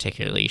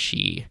particularly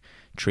she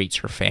treats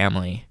her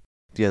family.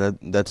 Yeah,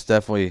 that's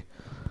definitely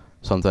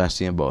something I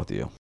see in both of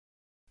you.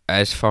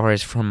 As far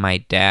as from my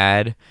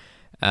dad,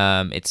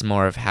 it's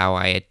more of how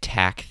I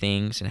attack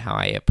things and how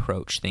I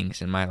approach things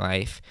in my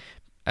life,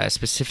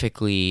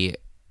 specifically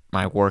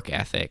my work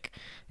ethic.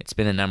 It's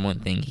been the number one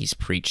thing he's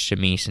preached to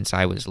me since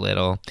I was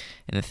little.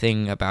 And the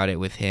thing about it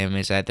with him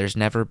is that there's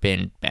never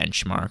been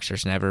benchmarks.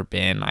 There's never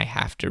been, I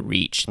have to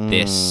reach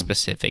this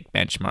specific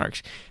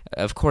benchmarks.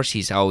 Of course,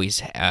 he's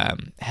always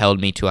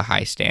held me to a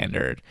high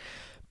standard.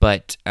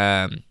 But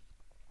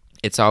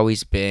it's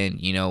always been,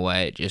 you know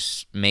what,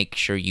 just make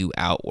sure you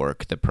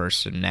outwork the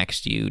person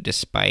next to you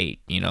despite,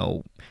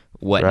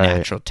 what Right.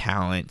 natural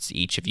talents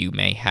each of you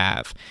may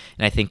have.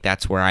 And I think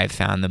that's where I've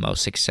found the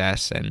most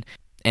success. And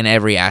in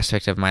every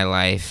aspect of my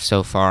life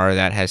so far,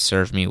 that has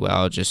served me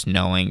well, just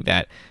knowing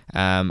that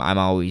I'm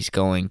always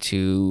going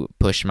to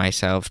push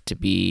myself to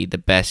be the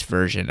best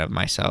version of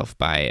myself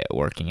by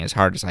working as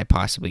hard as I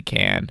possibly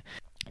can.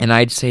 And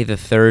I'd say the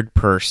third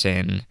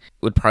person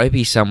would probably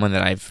be someone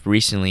that I've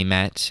recently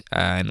met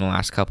in the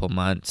last couple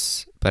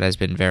months, but has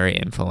been very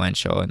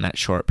influential in that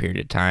short period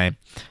of time.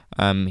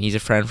 He's a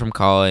friend from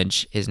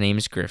college. His name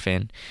is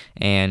Griffin,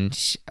 and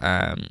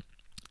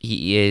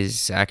he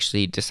is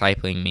actually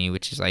discipling me,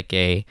 which is like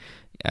a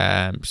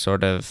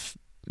sort of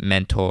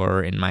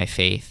mentor in my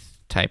faith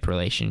type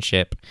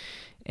relationship.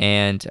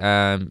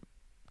 And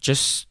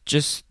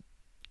just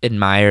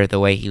admire the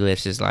way he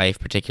lives his life,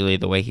 particularly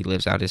the way he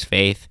lives out his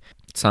faith.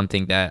 It's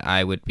something that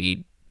I would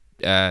be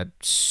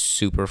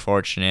super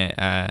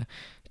fortunate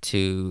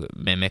to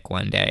mimic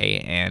one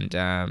day. And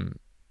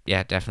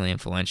definitely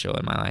influential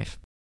in my life.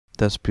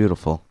 That's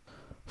beautiful.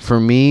 For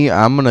me,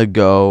 I'm going to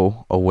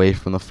go away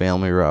from the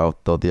family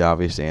route, though the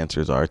obvious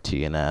answers are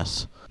T and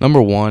S.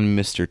 Number 1,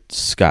 Mr.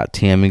 Scott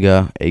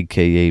Tamiga,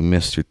 a.k.a.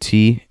 Mr.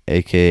 T,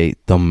 a.k.a.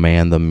 the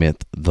man, the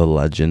myth, the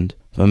legend.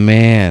 But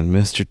man,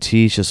 Mr.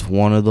 T is just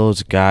one of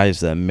those guys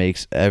that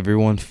makes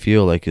everyone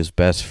feel like his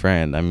best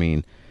friend. I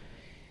mean,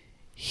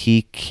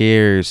 he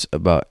cares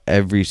about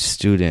every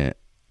student.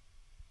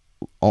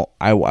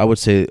 I would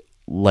say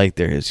like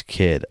they're his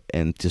kid,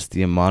 and just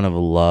the amount of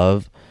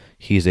love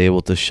he's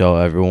able to show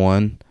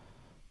everyone,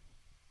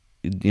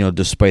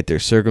 despite their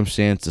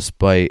circumstance,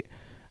 despite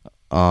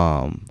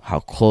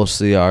how close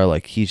they are.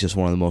 Like, he's just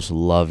one of the most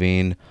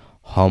loving,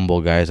 humble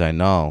guys I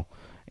know,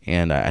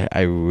 and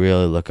I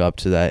really look up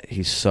to that.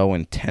 He's so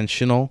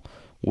intentional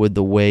with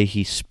the way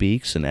he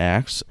speaks and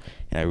acts,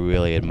 and I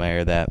really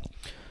admire that.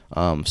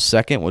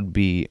 Second would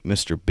be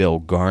Mr. Bill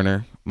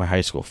Garner, my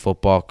high school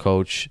football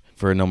coach.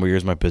 For a number of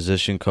years, my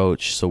position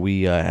coach. So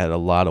we had a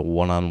lot of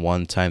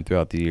one-on-one time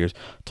throughout the years,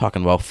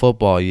 talking about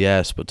football,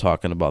 yes, but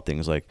talking about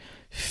things like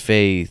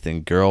faith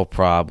and girl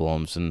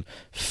problems and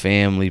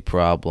family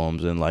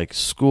problems and like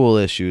school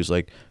issues.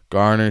 Like,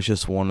 Garner's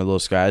just one of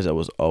those guys that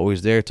was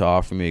always there to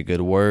offer me a good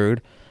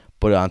word,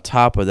 but on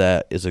top of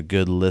that is a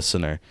good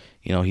listener.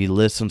 He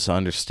listens to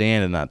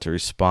understand and not to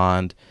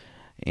respond,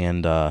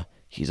 and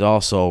he's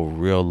also a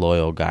real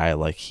loyal guy.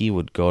 Like, he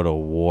would go to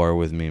war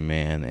with me,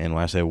 man. And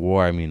when I say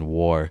war, I mean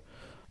war.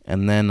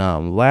 And then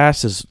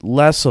last is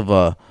less of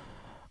a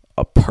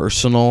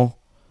personal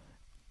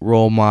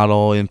role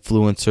model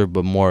influencer,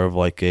 but more of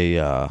like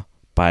a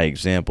by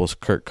example, is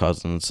Kirk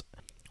Cousins.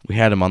 we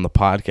had him on the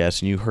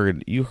podcast,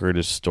 and you heard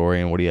his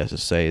story and what he has to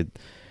say.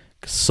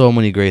 So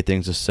many great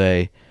things to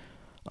say.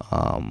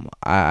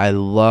 I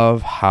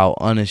love how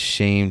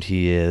unashamed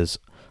he is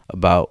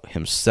about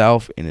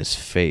himself and his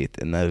faith,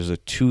 and those are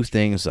two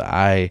things that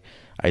I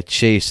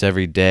chase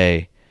every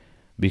day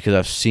because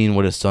I've seen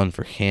what it's done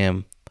for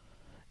him.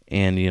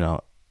 And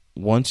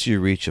once you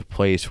reach a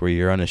place where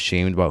you're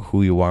unashamed about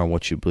who you are and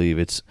what you believe,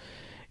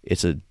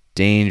 it's a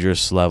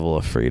dangerous level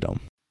of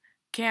freedom.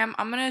 Cam,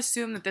 I'm going to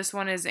assume that this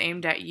one is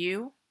aimed at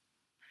you.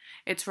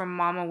 It's from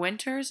Mama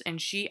Winters,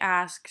 and she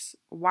asks,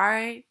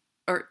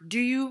 do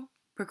you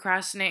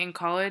procrastinate in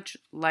college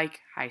like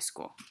high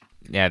school?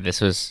 Yeah,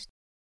 this was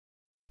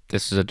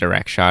a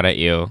direct shot at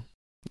you.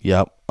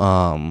 Yep.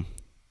 The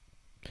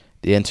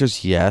answer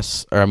is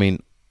yes. Or, I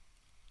mean,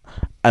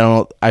 I don't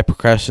know. I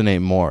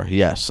procrastinate more.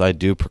 Yes, I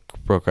do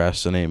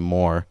procrastinate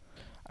more.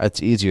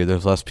 It's easier.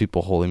 There's less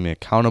people holding me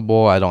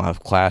accountable. I don't have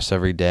class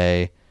every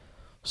day.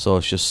 So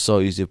it's just so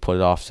easy to put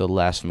it off to the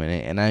last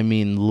minute. And I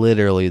mean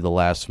literally the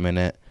last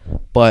minute.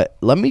 But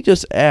let me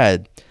just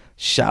add,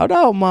 shout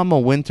out Mama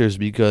Winters,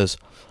 because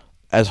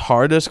as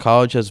hard as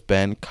college has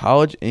been,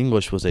 college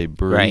English was a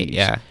breeze. Right,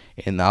 yeah.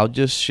 And I'll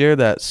just share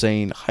that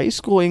saying high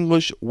school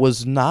English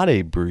was not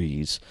a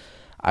breeze.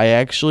 I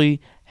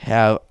actually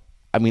have,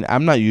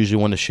 I'm not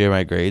usually one to share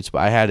my grades, but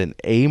I had an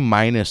A-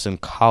 in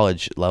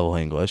college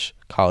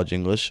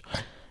English.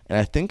 And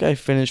I think I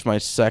finished my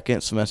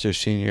second semester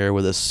senior year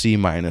with a C-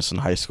 in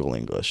high school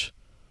English.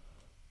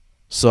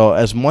 So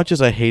as much as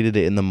I hated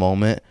it in the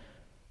moment,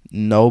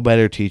 no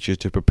better teacher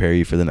to prepare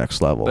you for the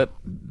next level. But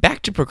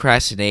back to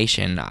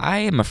procrastination, I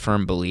am a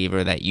firm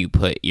believer that you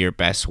put your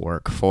best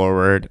work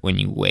forward when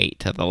you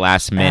wait till the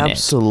last minute.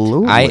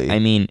 Absolutely. I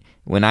mean,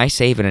 when I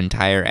save an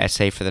entire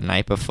essay for the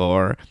night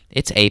before,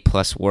 it's A+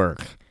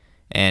 work.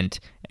 And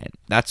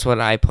that's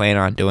what I plan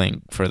on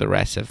doing for the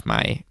rest of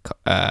my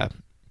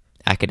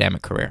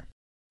academic career.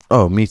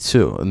 Oh, me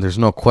too. And there's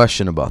no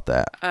question about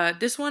that.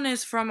 This one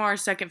is from our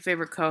second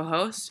favorite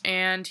co-host,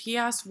 and he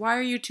asks, why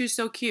are you two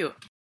so cute?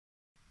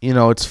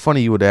 It's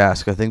funny you would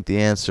ask. I think the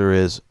answer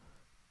is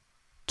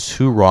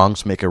two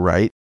wrongs make a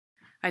right.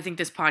 I think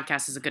this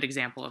podcast is a good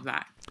example of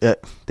that. Yeah,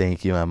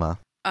 thank you, Emma.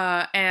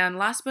 And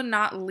last but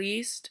not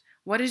least,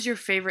 what is your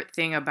favorite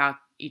thing about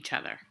each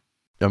other?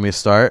 You want me to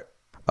start?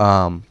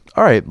 All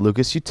right,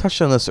 Lucas, you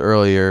touched on this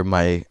earlier,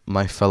 my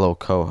fellow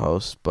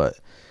co-host, but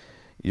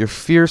your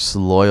fierce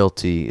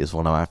loyalty is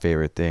one of my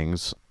favorite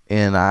things.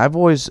 And I've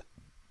always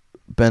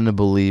been a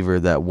believer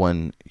that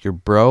when your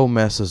bro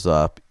messes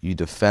up, you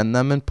defend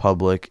them in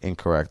public and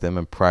correct them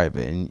in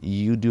private. And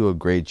you do a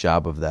great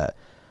job of that.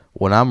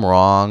 When I'm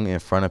wrong in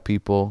front of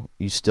people,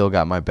 you still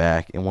got my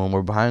back. And when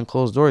we're behind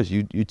closed doors,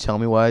 you tell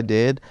me what I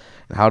did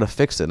and how to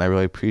fix it. And I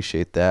really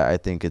appreciate that. I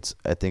think it's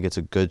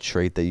a good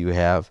trait that you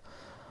have.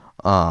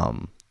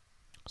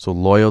 So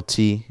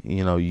loyalty,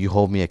 you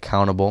hold me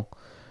accountable,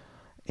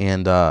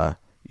 and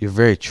you're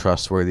very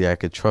trustworthy. I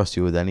could trust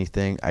you with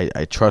anything.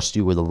 I trust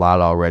you with a lot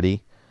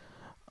already.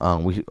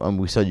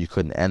 We said you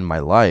couldn't end my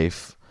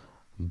life,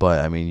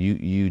 but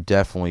you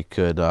definitely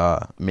could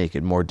make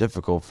it more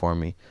difficult for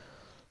me.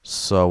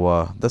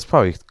 So that's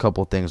probably a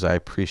couple of things I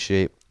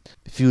appreciate.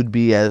 If you would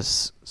be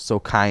so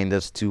kind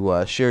as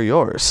to share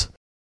yours.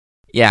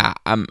 Yeah,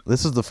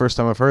 this is the first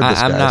time I've heard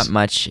this, guys. I'm not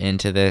much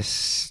into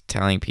this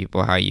telling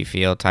people how you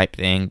feel type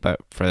thing,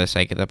 but for the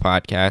sake of the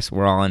podcast,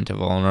 we're all into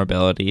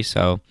vulnerability,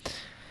 so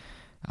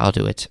I'll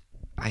do it.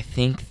 I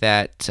think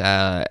that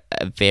a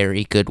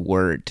very good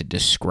word to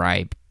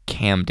describe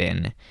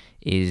Camden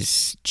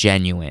is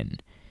genuine,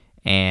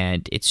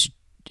 and it's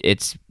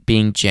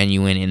being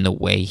genuine in the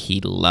way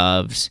he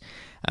loves,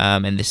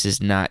 and this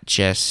is not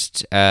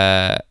just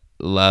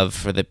love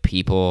for the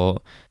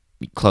people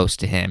close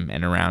to him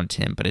and around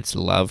him, but it's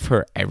love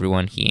for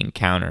everyone he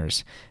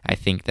encounters. I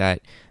think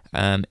that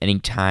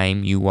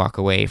anytime you walk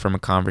away from a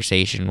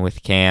conversation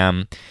with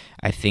Cam,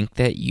 I think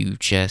that you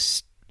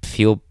just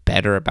feel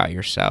better about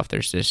yourself.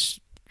 There's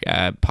this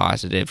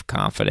positive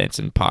confidence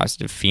and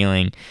positive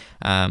feeling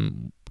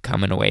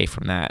coming away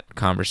from that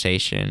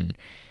conversation,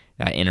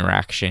 that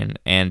interaction,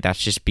 and that's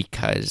just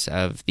because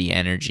of the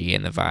energy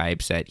and the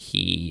vibes that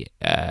he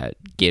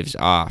gives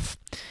off.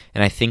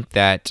 And I think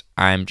that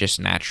I'm just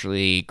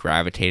naturally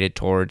gravitated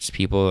towards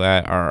people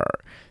that are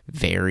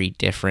very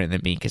different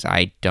than me, because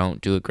I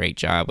don't do a great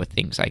job with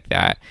things like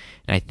that.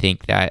 And I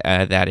think that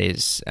that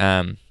is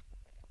an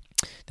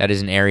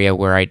area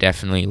where I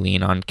definitely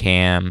lean on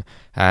Cam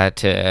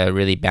to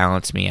really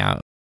balance me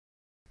out.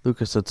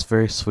 Lucas, that's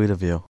very sweet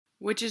of you.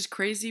 Which is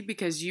crazy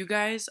because you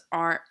guys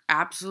are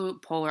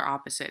absolute polar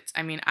opposites.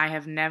 I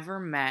have never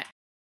met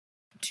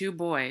two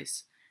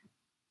boys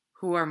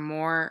who are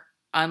more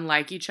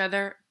unlike each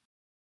other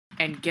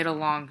and get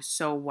along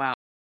so well.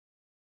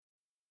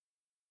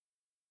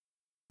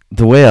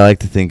 The way I like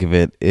to think of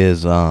it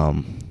is,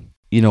 what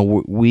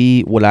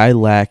I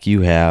lack,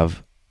 you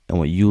have, and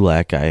what you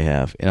lack, I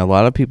have. And a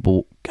lot of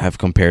people have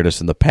compared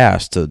us in the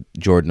past to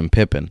Jordan and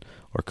Pippen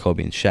or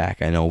Kobe and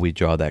Shaq. I know we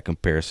draw that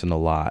comparison a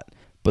lot.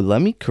 But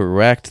let me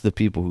correct the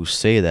people who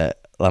say that.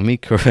 let me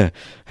correct.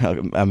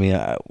 I mean,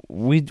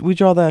 we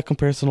draw that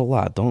comparison a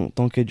lot.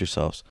 Don't kid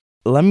yourselves.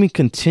 Let me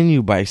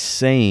continue by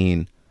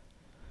saying,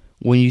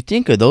 when you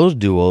think of those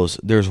duos,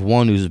 there's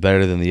one who's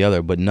better than the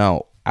other. But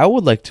no, I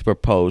would like to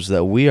propose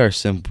that we are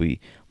simply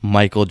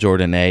Michael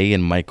Jordan A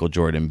and Michael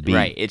Jordan B.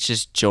 Right, it's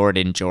just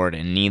Jordan.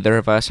 Neither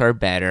of us are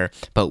better,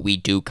 but we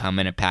do come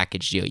in a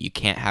package deal. You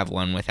can't have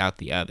one without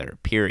the other,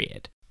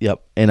 period.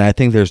 Yep, and I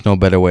think there's no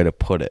better way to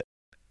put it.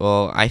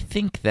 Well, I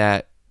think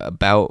that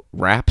about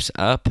wraps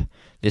up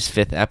this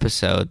 5th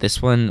episode.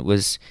 This one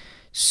was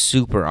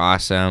super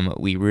awesome.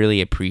 We really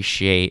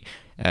appreciate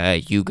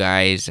you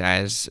guys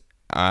as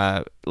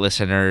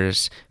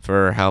listeners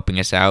for helping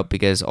us out,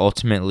 because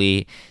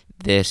ultimately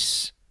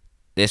this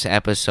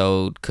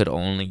episode could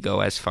only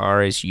go as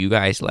far as you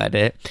guys let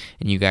it,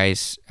 and you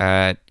guys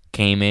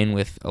came in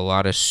with a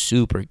lot of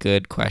super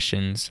good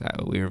questions.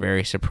 We were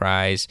very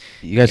surprised.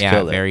 You guys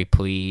killed it. Very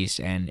pleased,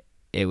 and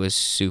it was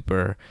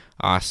super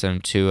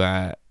awesome to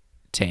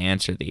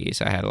answer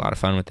these. I had a lot of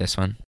fun with this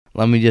one.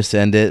 Let me just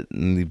end it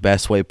in the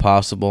best way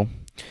possible.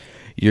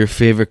 Your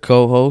favorite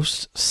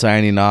co-host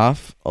signing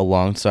off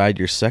alongside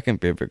your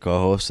second favorite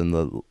co-host and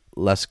the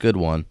less good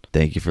one.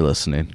 Thank you for listening.